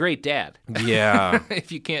not a great dad. Yeah.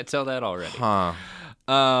 If you can't tell that already. Huh.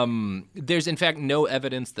 There's, in fact, no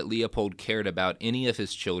evidence that Leopold cared about any of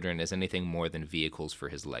his children as anything more than vehicles for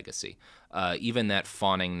his legacy. Even that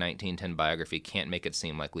fawning 1910 biography can't make it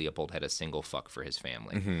seem like Leopold had a single fuck for his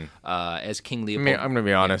family. Mm-hmm. As King Leopold... I'm going to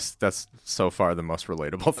be honest, that's so far the most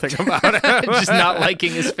relatable thing about it. Just not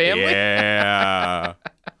liking his family? Yeah.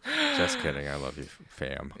 Just kidding. I love you,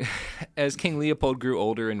 fam. As King Leopold grew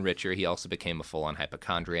older and richer, he also became a full-on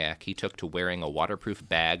hypochondriac. He took to wearing a waterproof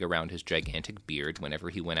bag around his gigantic beard whenever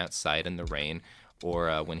he went outside in the rain or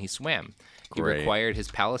when he swam. He required his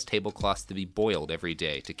palace tablecloths to be boiled every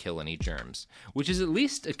day to kill any germs, which is at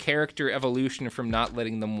least a character evolution from not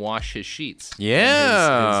letting them wash his sheets.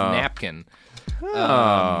 Yeah. His napkin.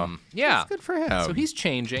 Oh, yeah. that's good for him. So he's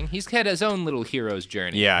changing. He's had his own little hero's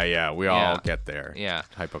journey. Yeah. We all get there. Yeah.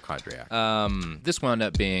 Hypochondriac. This wound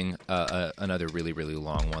up being another really, really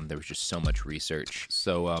long one. There was just so much research.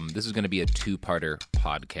 So this is going to be a two-parter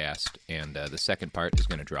podcast, and the second part is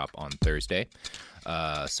going to drop on Thursday.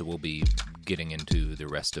 So we'll be getting into the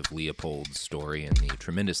rest of Leopold's story and the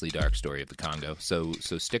tremendously dark story of the Congo. So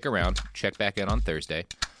stick around. Check back in on Thursday.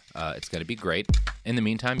 It's going to be great. In the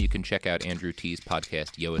meantime, you can check out Andrew T's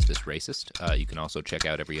podcast, Yo, Is This Racist? You can also check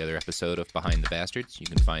out every other episode of Behind the Bastards. You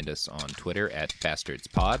can find us on Twitter at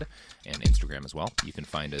BastardsPod and Instagram as well. You can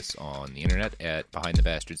find us on the internet at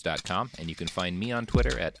BehindTheBastards.com, and you can find me on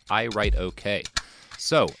Twitter at IWriteOK.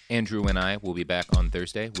 So, Andrew and I will be back on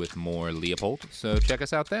Thursday with more Leopold, so check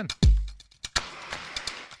us out then.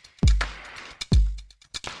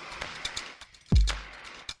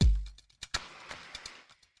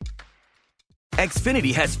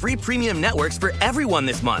 Xfinity has free premium networks for everyone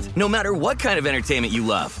this month, no matter what kind of entertainment you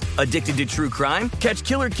love. Addicted to true crime? Catch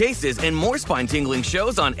killer cases and more spine-tingling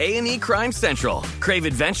shows on A&E Crime Central. Crave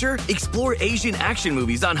adventure? Explore Asian action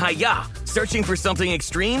movies on Hi-Ya. Searching for something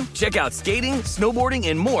extreme? Check out skating, snowboarding,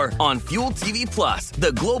 and more on Fuel TV Plus,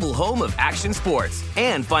 the global home of action sports.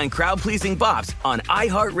 And find crowd-pleasing bops on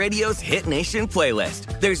iHeartRadio's Hit Nation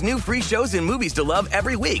playlist. There's new free shows and movies to love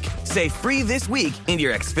every week. Say free this week in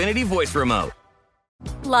your Xfinity voice remote.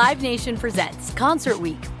 Live Nation presents Concert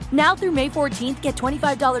Week. Now through May 14th, get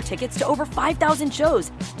 $25 tickets to over 5,000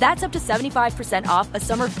 shows. That's up to 75% off a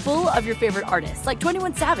summer full of your favorite artists like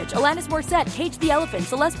 21 Savage, Alanis Morissette, Cage the Elephant,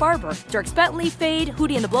 Celeste Barber, Dierks Bentley, Fade,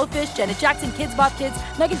 Hootie and the Blowfish, Janet Jackson, Kids Bop Kids,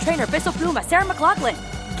 Meghan Trainor, Peso Pluma, Sarah McLachlan.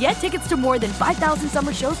 Get tickets to more than 5,000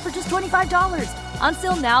 summer shows for just $25.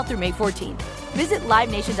 Until now through May 14th. Visit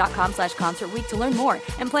LiveNation.com/Concert Week to learn more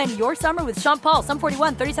and plan your summer with Sean Paul, Sum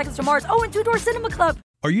 41, 30 Seconds to Mars, and Two Door Cinema Club.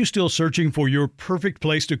 Are you still searching for your perfect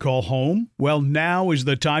place to call home? Well, now is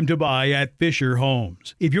the time to buy at Fisher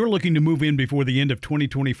Homes. If you're looking to move in before the end of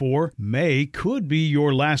 2024, May could be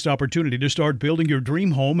your last opportunity to start building your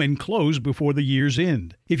dream home and close before the year's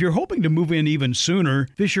end. If you're hoping to move in even sooner,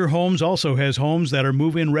 Fisher Homes also has homes that are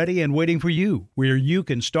move-in ready and waiting for you, where you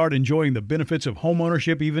can start enjoying the benefits of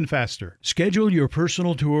homeownership even faster. Schedule your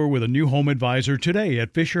personal tour with a new home advisor today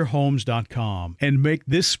at FisherHomes.com and make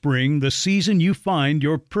this spring the season you find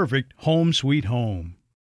your perfect home sweet home.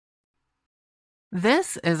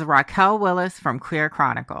 This is Raquel Willis from Queer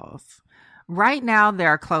Chronicles. Right now, there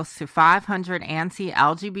are close to 500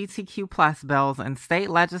 anti-LGBTQ+ bills in state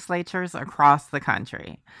legislatures across the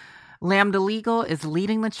country. Lambda Legal is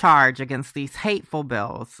leading the charge against these hateful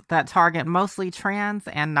bills that target mostly trans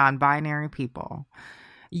and non-binary people.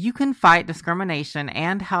 You can fight discrimination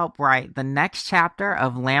and help write the next chapter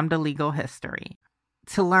of Lambda Legal history.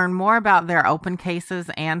 To learn more about their open cases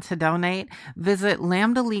and to donate, visit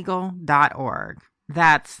lambdalegal.org.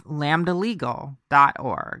 That's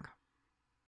lambdalegal.org.